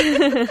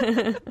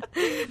that.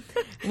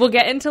 We'll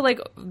get into like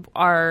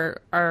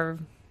our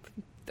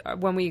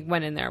when we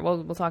went in there.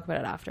 We'll talk about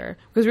it after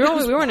because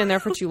we weren't in there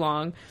for too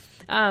long.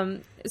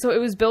 So it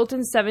was built in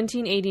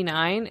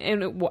 1789,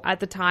 and at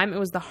the time it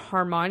was the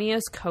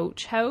Harmonious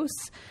Coach House.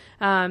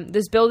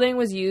 This building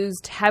was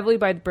used heavily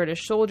by the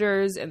British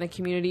soldiers in the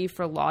community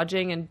for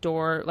lodging and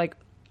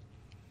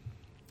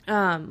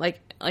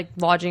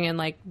lodging and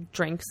like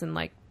drinks and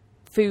like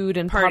food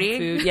and partying. Pub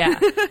food. Yeah,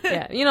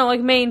 yeah, you know,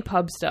 like main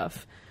pub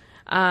stuff.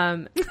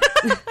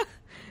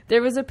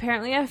 There was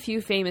apparently a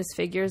few famous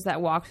figures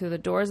that walked through the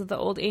doors of the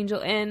Old Angel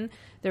Inn.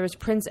 There was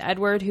Prince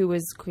Edward, who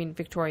was Queen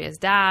Victoria's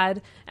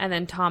dad, and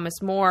then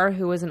Thomas More,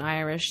 who was an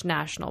Irish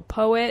national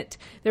poet.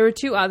 There were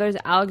two others,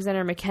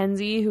 Alexander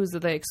Mackenzie, who was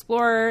the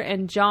explorer,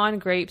 and John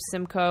Grape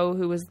Simcoe,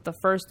 who was the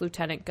first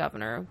lieutenant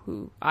governor,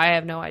 who I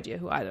have no idea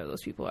who either of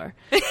those people are.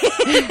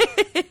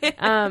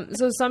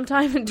 So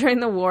sometime during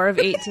the War of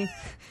 18...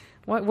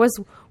 What? Why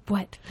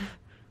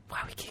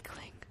are we giggling?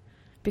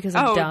 Because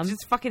I'm dumb.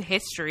 Just fucking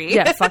history.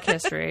 Yeah, fuck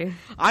history.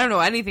 I don't know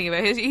anything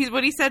about history.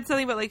 When he said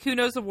something about, like, who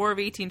knows the War of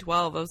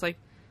 1812, I was like,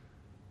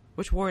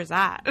 which war is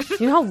that?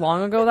 You know how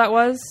long ago that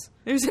was?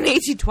 It was in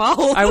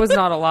 1812. I was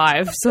not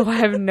alive, so I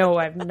have no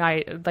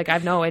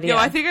idea. Yo,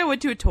 I think I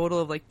went to a total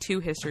of, like,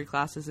 2 history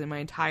classes in my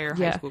entire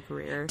high school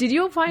career. Did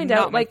you find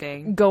out, like,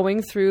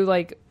 going through,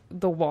 like,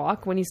 the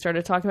walk when he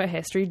started talking about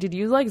history, did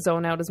you, like,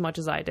 zone out as much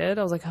as I did?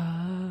 I was like,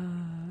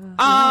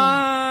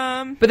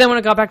 But then when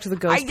I got back to the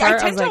ghost part, I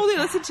tend to only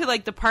listen to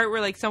like the part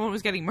where like someone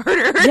was getting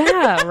murdered.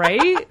 Yeah,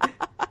 right.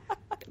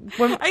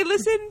 I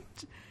listened.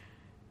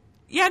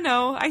 Yeah,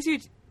 no, I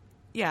see.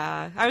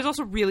 Yeah, I was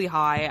also really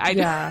high.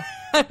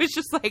 I was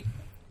just like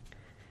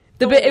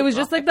it was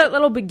just like that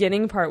little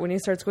beginning part when he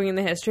starts going in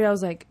the history. I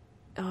was like,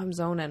 oh, I'm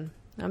zoning.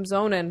 History.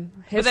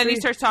 But then he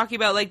starts talking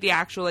about like the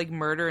actual like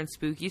murder and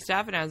spooky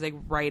stuff, and I was like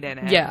right in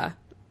it. Yeah.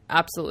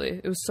 Absolutely.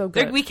 It was so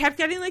good. Like, we kept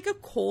getting, like, a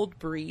cold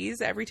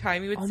breeze every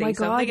time he would say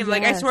something. And,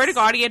 like, I swear to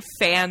God, he had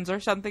fans or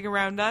something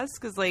around us.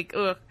 Because, like,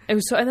 ugh. It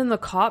was so... And then the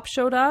cop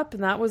showed up,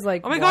 and that was,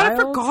 like, oh, my God, I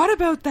forgot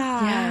about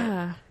that.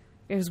 Yeah.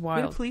 It was wild.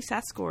 We had a police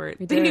escort.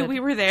 They knew we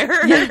were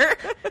there. Yeah.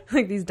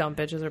 Like, these dumb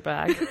bitches are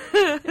back.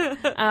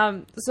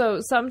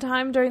 So,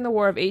 sometime during the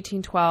War of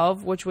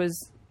 1812, which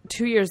was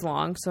 2 years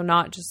long, so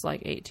not just,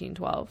 like,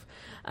 1812.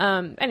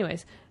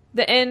 Anyways,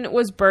 the inn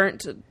was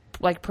burnt...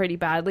 like pretty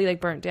badly, like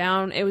burnt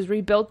down. It was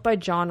rebuilt by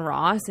John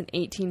Ross in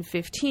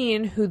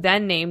 1815, who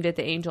then named it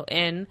the Angel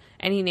Inn,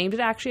 and he named it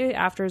actually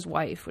after his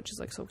wife, which is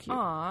like so cute.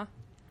 Aw.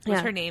 Was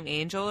her name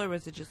Angel, or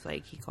was it just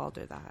like he called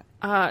her that?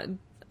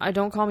 I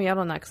don't call me out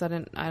on that because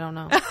I don't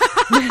know.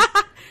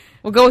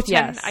 We'll go with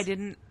yes. I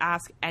didn't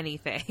ask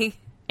anything.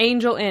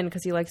 Angel Inn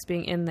because he likes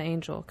being in the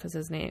Angel because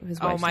his wife's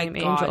name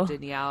Angel. Oh my God,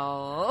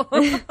 Danielle.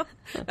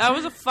 That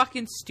was a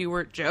fucking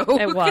Stewart joke.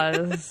 It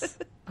was.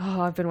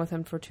 Oh, I've been with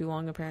him for too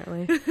long,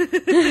 apparently.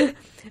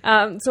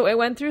 So it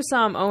went through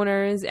some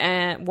owners,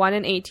 and one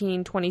in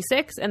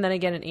 1826, and then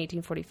again in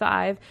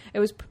 1845. It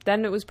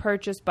was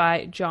purchased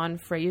by John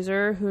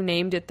Fraser, who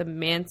named it the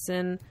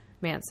Mansion.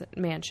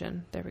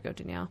 There we go,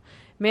 Danielle.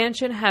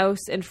 Mansion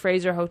House and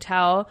Fraser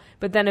Hotel,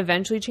 but then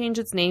eventually changed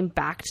its name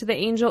back to the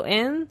Angel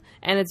Inn,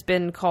 and it's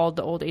been called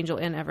the Old Angel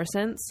Inn ever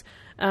since.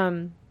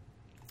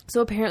 So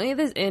apparently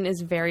this inn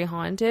is very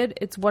haunted.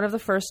 It's one of the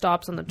first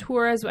stops on the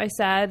tour, as I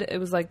said. It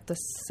was like the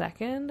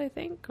second, I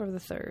think, or the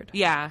third.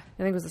 Yeah. I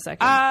think it was the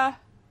second.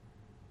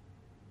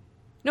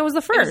 No, it was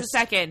the first. It was the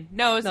second.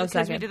 No, it was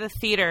because we did the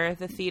theater.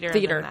 The theater,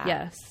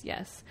 yes.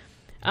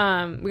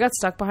 We got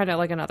stuck behind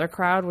like another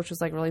crowd, which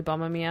was like really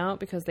bumming me out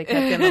because they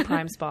kept getting the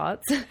prime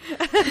spots.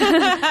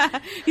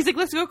 He's like,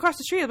 let's go across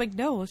the street. I'm like,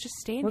 no, let's just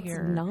stand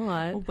here. Let's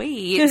not. Oh,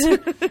 wait.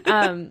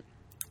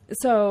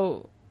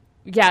 So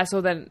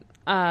then...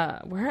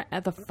 where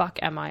at the fuck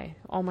am I?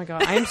 Oh my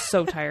God, I am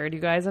so tired,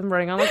 you guys. I'm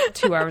running on like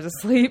 2 hours of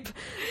sleep.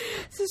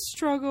 It's a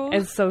struggle.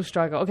 It's so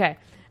struggle. Okay.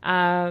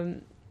 Oh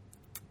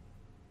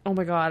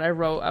my God, I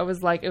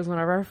was like, it was one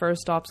of our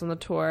first stops on the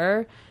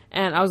tour,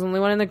 and I was the only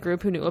one in the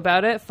group who knew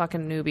about it.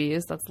 Fucking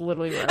newbies. That's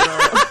literally where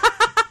I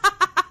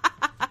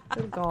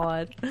wrote. Good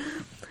God.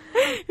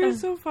 You're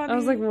so funny. I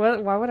was like,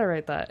 what? Why would I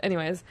write that?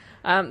 Anyways,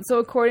 so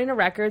according to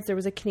records, there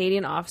was a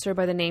Canadian officer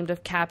by the name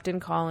of Captain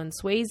Colin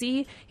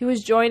Swayze. He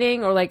was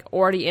joining or like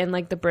already in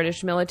like the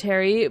British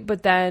military,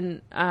 but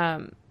then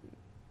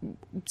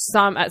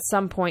at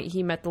some point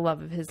he met the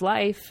love of his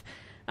life.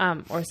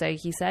 Or say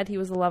he said he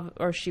was the love,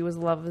 or she was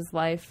the love of his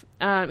life.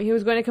 He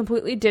was going to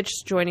completely ditch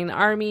joining the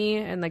army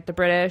and like the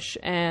British,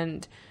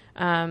 and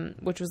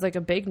which was like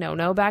a big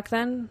no-no back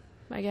then,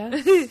 I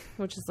guess.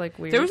 Which is like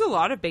weird. There was a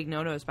lot of big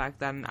no-nos back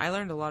then. I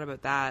learned a lot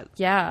about that.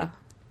 Yeah. Like,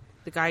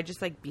 the guy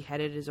just like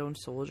beheaded his own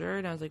soldier,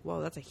 and I was like,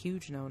 whoa, that's a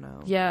huge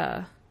no-no.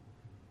 Yeah.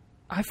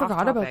 I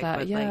forgot about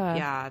that. Yeah. Like,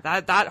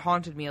 yeah, that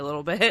haunted me a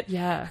little bit.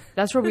 Yeah.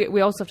 That's where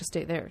we also have to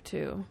stay there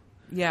too.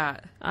 Yeah.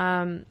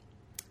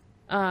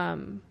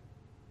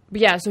 But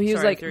yeah, so he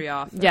was like, threw you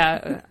off.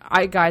 Yeah,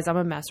 I'm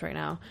a mess right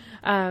now.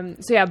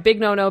 So yeah, big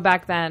no-no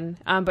back then.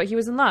 But he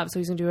was in love, so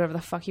he's gonna do whatever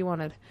the fuck he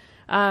wanted.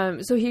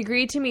 So he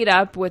agreed to meet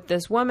up with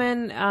this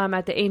woman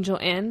at the Angel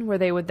Inn, where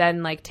they would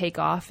then like take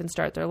off and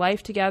start their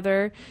life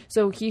together.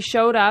 So he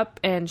showed up,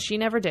 and she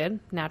never did,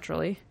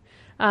 naturally.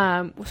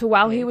 So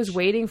while he was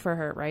waiting for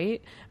her,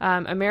 right,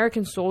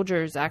 American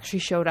soldiers actually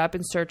showed up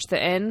and searched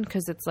the inn,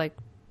 because it's like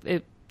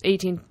the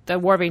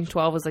War of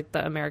 1812 was like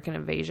the American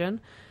invasion.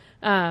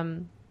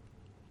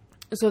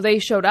 So they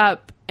showed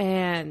up,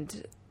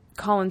 and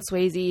Colin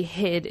Swayze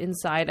hid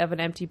inside of an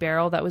empty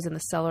barrel that was in the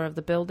cellar of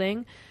the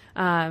building.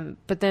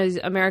 But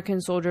the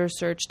American soldiers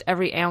searched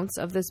every ounce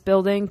of this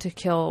building to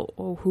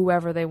kill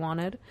whoever they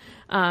wanted.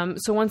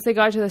 So once they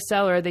got to the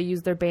cellar, they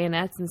used their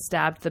bayonets and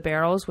stabbed the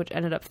barrels, which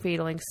ended up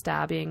fatally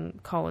stabbing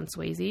Colin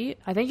Swayze.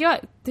 I think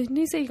didn't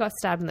he say he got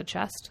stabbed in the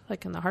chest,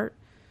 like in the heart?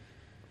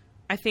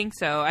 I think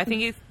so. I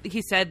think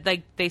he said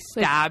like they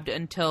stabbed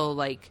until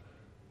like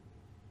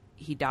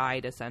he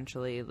died,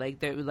 essentially. Like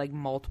there were like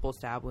multiple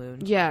stab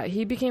wounds. Yeah,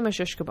 he became a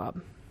shish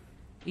kebab.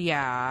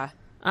 Yeah.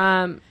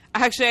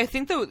 Actually, I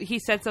think that he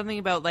said something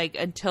about like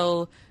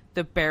until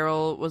the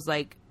barrel was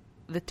like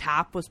the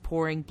tap was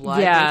pouring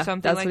blood or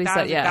something that's like what he that.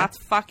 said, yeah. That's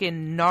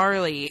fucking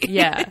gnarly.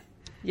 Yeah.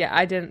 Yeah,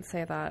 I didn't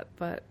say that,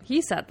 but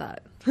he said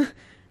that.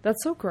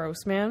 That's so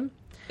gross, man.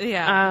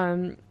 Yeah.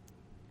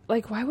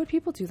 Like, why would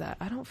people do that?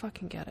 I don't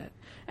fucking get it.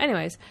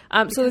 Anyways,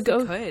 so the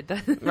ghost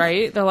could.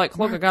 Right? They're like,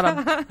 look, I got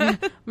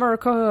a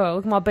Miracle,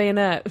 look at my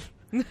bayonet.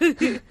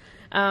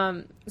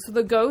 So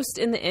the ghost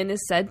in the inn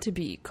is said to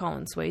be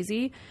Colin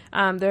Swayze.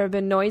 There have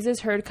been noises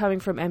heard coming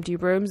from empty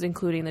rooms,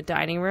 including the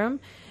dining room.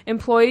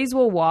 Employees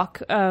will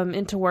walk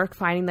into work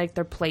finding like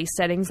their place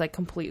settings like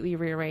completely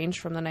rearranged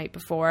from the night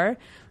before.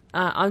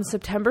 On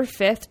September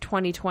 5th,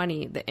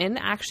 2020, the inn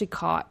actually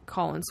caught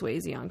Colin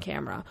Swayze on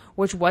camera,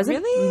 which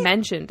wasn't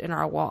mentioned in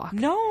our walk.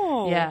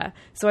 No. Yeah.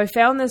 So I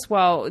found this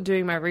while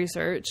doing my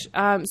research.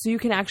 So you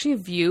can actually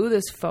view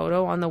this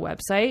photo on the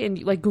website,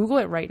 and like Google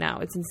it right now.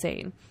 It's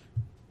insane.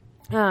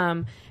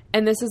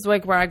 And this is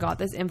like where I got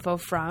this info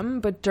from.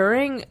 But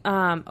during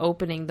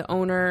opening, the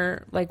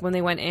owner, like when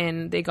they went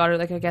in, they got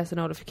like I guess a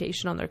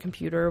notification on their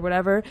computer or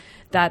whatever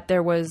that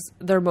there was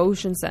their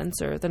motion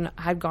sensor that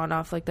had gone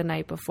off like the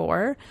night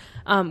before.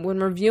 When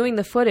reviewing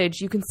the footage,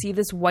 you can see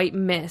this white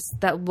mist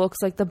that looks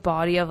like the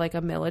body of like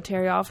a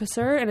military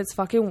officer, and it's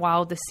fucking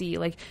wild to see.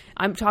 Like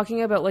I'm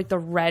talking about like the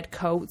red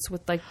coats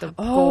with like the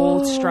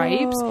gold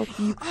stripes.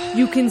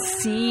 You can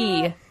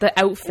see the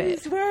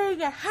outfit. He's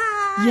wearing a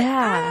hat.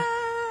 Yeah.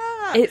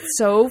 It's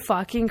so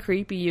fucking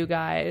creepy, you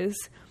guys.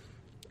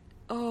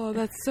 Oh,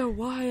 that's so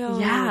wild.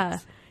 Yeah.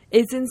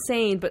 It's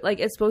insane, but like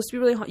it's supposed to be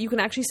really you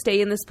can actually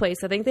stay in this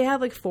place. I think they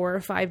have like 4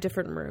 or 5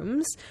 different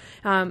rooms,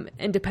 and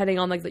depending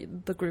on like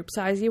the group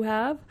size you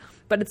have,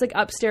 but it's like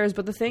upstairs.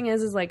 But the thing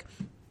is like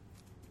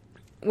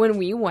when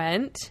we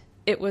went,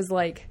 it was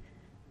like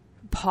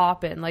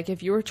popping. Like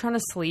if you were trying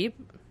to sleep,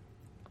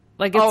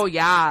 like oh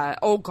yeah,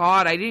 oh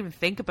god, I didn't even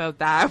think about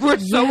that. We're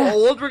so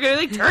old, we're gonna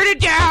like turn it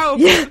down.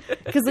 Yeah,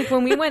 because like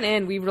when we went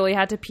in, we really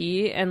had to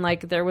pee, and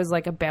like there was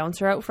like a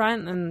bouncer out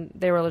front, and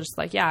they were just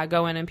like, yeah,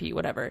 go in and pee,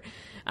 whatever.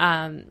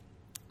 And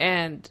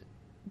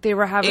they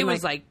were having it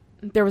was like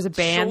there was a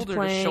band shoulder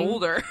playing. to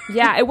shoulder.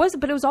 Yeah, it was,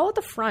 but it was all at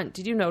the front.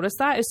 Did you notice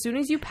that? As soon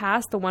as you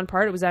passed the one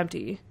part, it was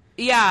empty.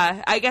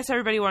 Yeah, I guess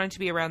everybody wanted to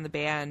be around the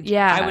band.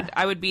 Yeah,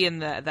 I would be in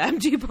the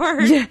empty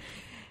part. Yeah.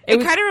 It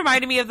kind of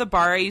reminded me of the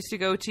bar I used to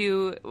go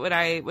to when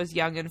I was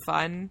young and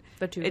fun.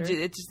 The Tudor.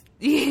 It just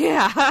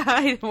yeah,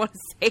 I didn't want to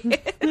say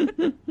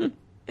it.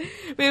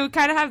 But it would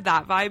kind of have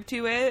that vibe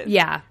to it.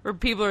 Yeah. Where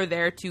people are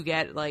there to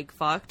get, like,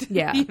 fucked.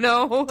 Yeah. You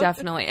know?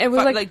 Definitely. It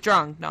was like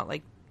drunk, not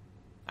like...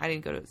 I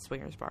didn't go to a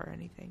swingers bar or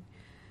anything.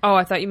 Oh,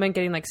 I thought you meant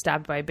getting, like,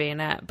 stabbed by a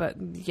bayonet. But,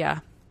 yeah.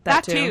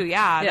 That too.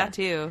 Yeah, that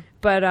too.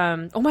 But,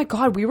 oh my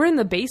god, we were in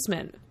the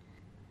basement.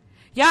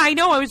 Yeah, I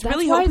know. I was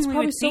really hoping we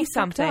would see so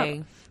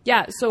something.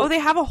 Yeah, so... Oh, they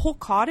have a whole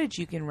cottage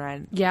you can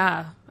rent.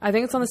 Yeah. I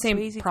think it's on the same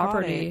Swayze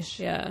property. Cottage.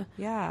 Yeah.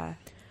 Yeah.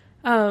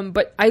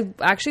 But I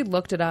actually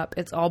looked it up.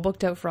 It's all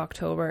booked out for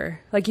October.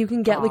 Like, you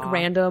can get, like,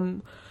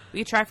 random... We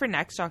could try for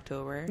next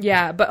October.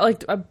 Yeah, but,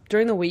 like,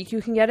 during the week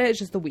you can get it. It's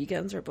just the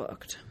weekends are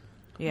booked.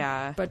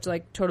 Yeah. But,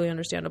 like, totally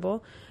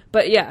understandable.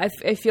 But, yeah,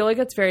 I feel like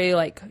it's very,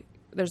 like...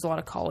 There's a lot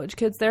of college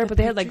kids there, but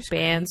they had, like,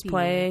 bands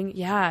playing.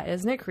 Yeah,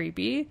 isn't it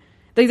creepy?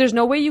 Like, there's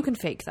no way you can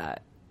fake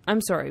that. I'm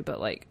sorry, but,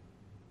 like...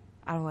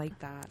 I don't like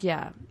that.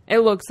 Yeah. It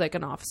looks like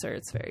an officer.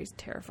 It's very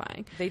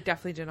terrifying. They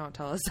definitely did not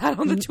tell us that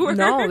on the tour.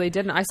 No, they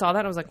didn't. I saw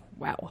that. I was like,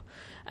 wow.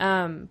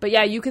 But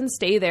yeah, you can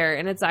stay there,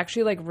 and it's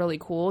actually like really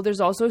cool. There's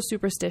also a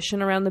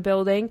superstition around the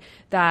building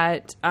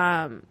that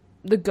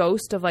the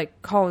ghost of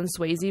like Colin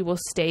Swayze will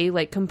stay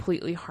like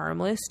completely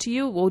harmless to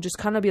you. Will just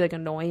kind of be like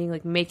annoying,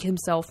 like make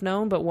himself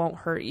known, but won't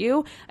hurt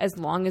you as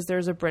long as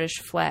there's a British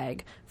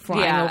flag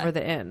flying over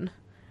the inn,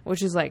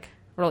 which is like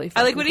really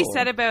fucking I like what cool. he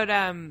said about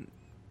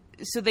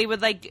so they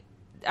would like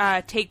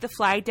take the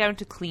flag down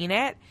to clean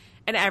it,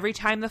 and every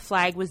time the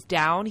flag was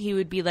down, he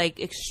would be like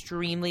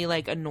extremely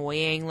like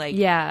annoying, like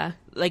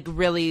like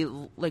really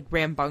like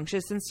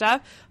rambunctious and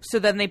stuff. So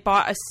then they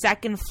bought a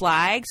second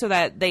flag so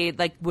that they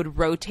like would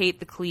rotate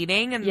the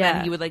cleaning, and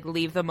then he would like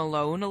leave them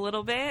alone a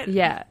little bit.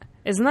 Yeah,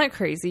 isn't that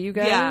crazy, you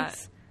guys? Yeah.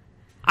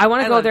 I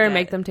want to go there and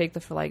make them take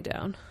the flag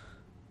down.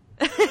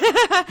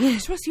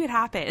 Just want to see what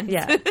happens.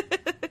 Yeah,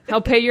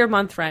 I'll pay your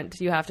month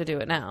rent. You have to do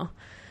it now.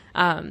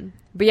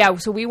 But yeah,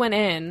 so we went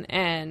in,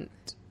 and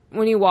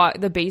when you walk,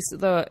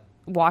 the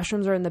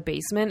washrooms are in the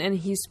basement, and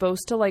he's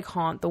supposed to like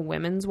haunt the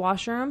women's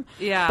washroom.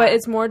 Yeah. But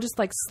it's more just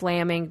like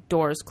slamming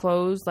doors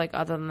closed. Like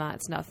other than that,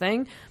 it's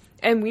nothing.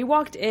 And we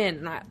walked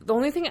in, and the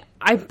only thing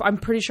I'm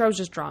pretty sure I was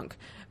just drunk,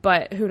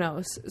 but who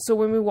knows? So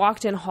when we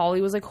walked in,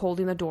 Holly was like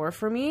holding the door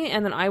for me,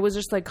 and then I was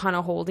just like kind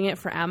of holding it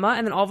for Emma,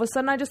 and then all of a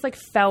sudden I just like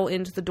fell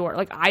into the door.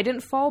 Like I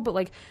didn't fall, but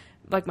like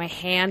my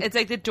hand, it's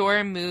like the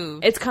door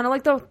moved. It's kind of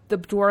like the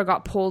door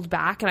got pulled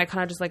back, and I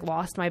kind of just like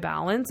lost my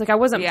balance. Like I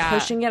wasn't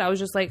pushing it, I was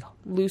just like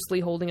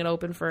loosely holding it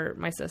open for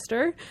my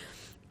sister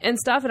and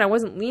stuff, and I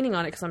wasn't leaning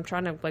on it because I'm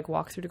trying to like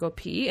walk through to go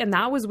pee. And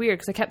that was weird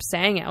because I kept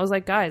saying it. I was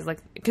like, guys, like,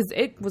 because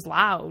it was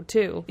loud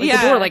too, like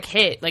the door like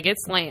hit, like it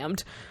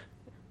slammed.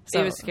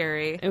 So it was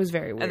scary. It was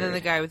very weird. And then the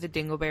guy with the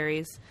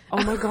dingleberries.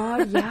 Oh my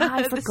god, yeah,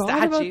 I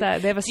forgot about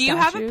that. They have a statue. Do you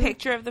have a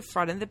picture of the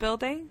front of the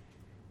building?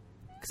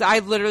 Because I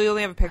literally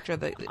only have a picture of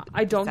the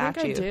I don't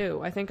statue. think I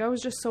do. I think I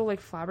was just so like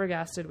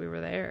flabbergasted we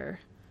were there.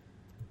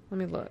 Let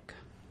me look.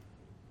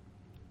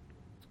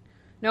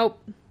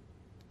 Nope.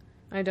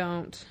 I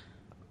don't.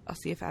 I'll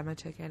see if Emma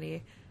took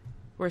any.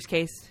 Worst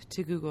case,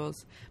 to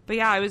Google's. But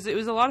yeah, it was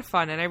a lot of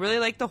fun, and I really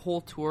liked the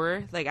whole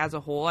tour, like as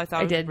a whole. I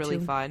thought it was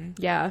really fun.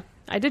 Yeah,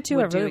 I did too.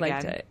 I really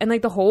liked it, and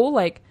like the whole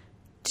like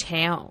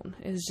town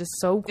is just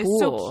so cool. It's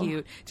so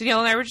cute. Danielle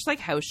and I were just like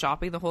house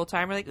shopping the whole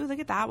time. We're like, ooh, look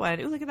at that one.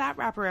 Ooh, look at that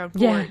wraparound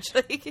porch.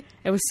 Yeah. Like,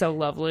 it was so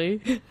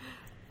lovely.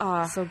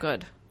 So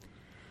good.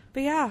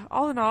 But yeah,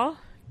 all in all,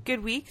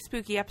 good week,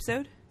 spooky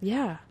episode.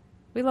 Yeah,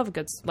 we love a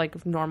good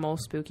like normal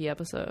spooky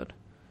episode,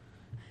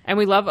 and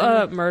we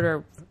love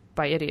murder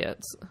by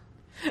idiots.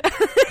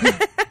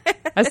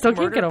 I still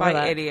can't get over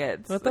that.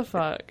 Idiots. What the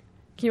fuck?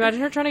 Can you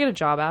imagine her trying to get a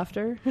job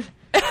after?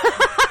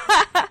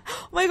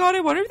 Oh my god,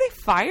 I wonder if they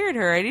fired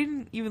her. I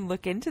didn't even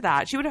look into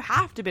that. She would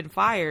have to been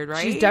fired,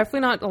 right? She's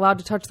definitely not allowed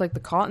to touch like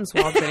the cotton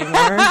swabs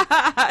anymore.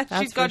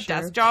 She's got a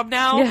desk job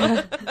now.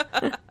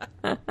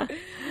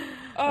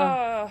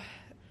 Yeah.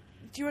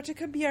 Do you want to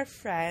come be our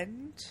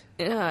friend?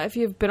 Yeah, if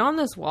you've been on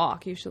this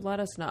walk, you should let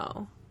us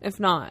know. If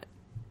not,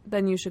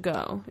 then you should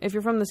go. If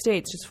you're from the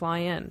States, just fly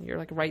in. You're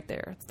like right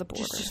there. It's the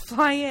border. Just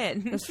fly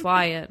in. Just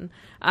fly in.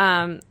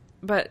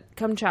 But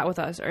come chat with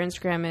us. Our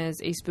Instagram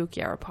is a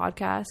Spooky Hour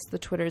Podcast. The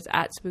Twitter is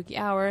at Spooky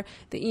Hour.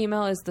 The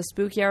email is the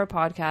Spooky Hour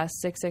Podcast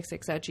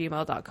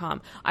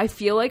 666@gmail.com. I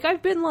feel like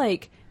I've been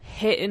like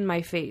hit in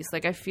my face.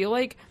 Like I feel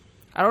like,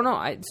 I don't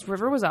know.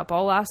 River was up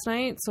all last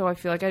night, so I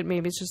feel like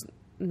maybe it's just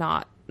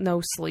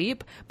no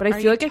sleep. But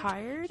I feel like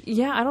tired?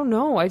 Yeah, I don't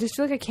know. I just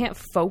feel like I can't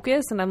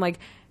focus, and I'm like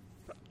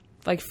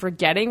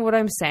forgetting what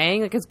I'm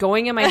saying. Like it's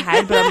going in my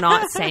head, but I'm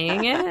not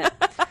saying it.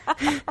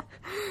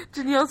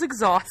 Danielle's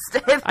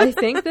exhausted. I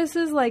think this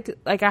is like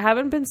I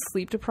haven't been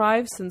sleep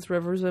deprived since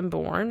River's been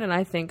born, and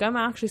I think I'm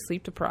actually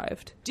sleep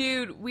deprived.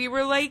 Dude, we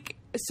were like,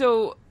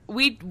 so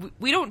we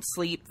don't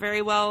sleep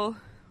very well,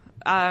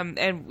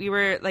 and we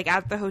were like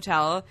at the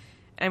hotel,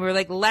 and we were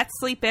like, let's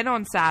sleep in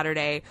on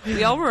Saturday.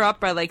 We all were up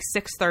by like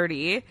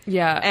 6:30.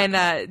 Yeah.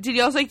 And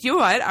Danielle's like, you know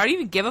what? I don't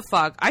even give a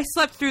fuck. I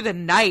slept through the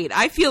night.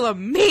 I feel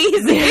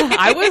amazing. Yeah,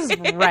 I was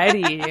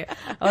ready. I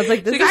was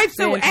like, this is I'm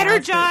so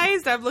fantastic.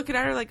 energized. I'm looking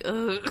at her like,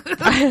 ugh.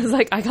 I was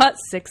like, I got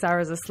 6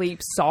 hours of sleep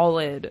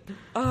solid.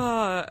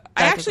 I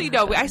actually,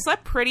 no, I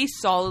slept pretty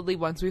solidly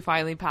once we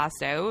finally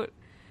passed out.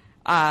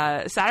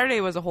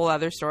 Saturday was a whole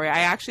other story. I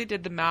actually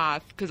did the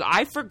math because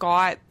I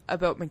forgot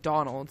about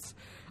McDonald's.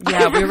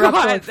 Yeah, we were up to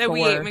like 4. That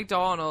we ate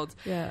McDonald's.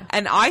 Yeah.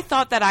 And I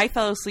thought that I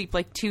fell asleep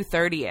like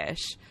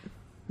 2:30ish.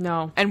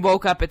 No. And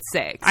woke up at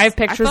 6. I have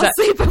pictures. I fell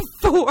asleep at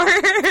 4.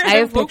 I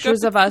have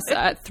pictures of us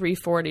at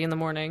 3:40 in the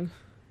morning.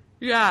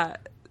 Yeah.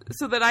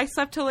 So then I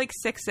slept till like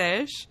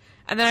 6ish,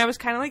 and then I was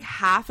kind of like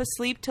half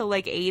asleep till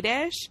like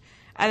 8ish,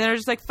 and then I was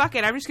just like, fuck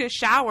it, I'm just gonna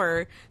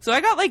shower. So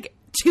I got like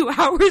 2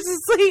 hours of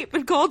sleep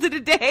and called it a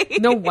day.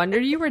 No wonder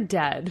you were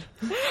dead.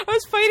 I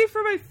was fighting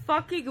for my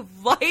fucking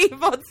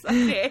life on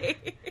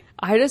Sunday.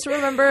 I just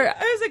remember, I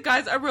was like,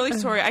 guys, I'm really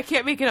sorry. I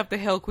can't make it up the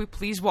hill. Can we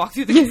please walk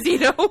through the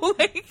casino?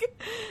 Like,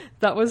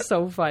 that was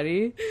so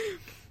funny.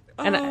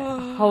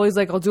 And Holly's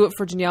like, I'll do it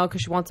for Danielle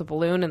because she wants a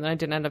balloon. And then I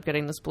didn't end up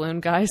getting this balloon,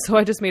 guys. So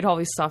I just made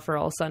Holly suffer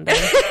all Sunday.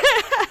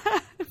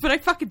 But I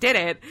fucking did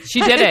it.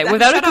 She did it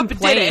without a Shut up and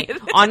complaint. did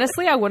it.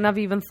 Honestly, I wouldn't have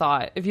even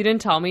thought. If you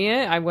didn't tell me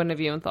it, I wouldn't have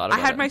even thought about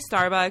it. I had my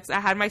Starbucks. I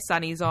had my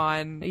sunnies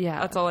on.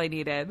 Yeah. That's all I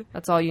needed.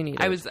 That's all you needed.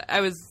 I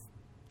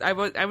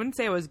wouldn't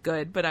say I was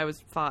good, but I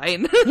was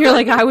fine. You're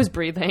like, I was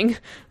breathing.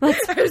 I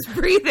was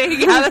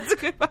breathing. Yeah, that's a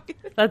good fucking...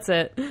 That's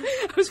it.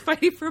 I was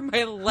fighting for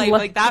my life.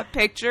 Like that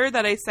picture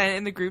that I sent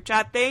in the group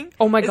chat thing.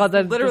 Oh my God.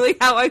 That's literally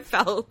how I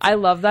felt. I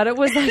love that it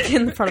was like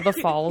in front of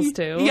the falls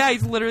too. Yeah,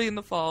 he's literally in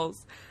the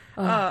falls.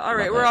 All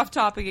right, we're it. off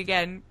topic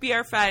again. Be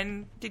our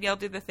friend. Danielle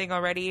did the thing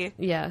already.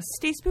 Yes.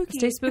 Stay spooky.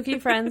 Stay spooky,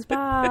 friends.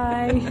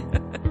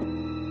 Bye.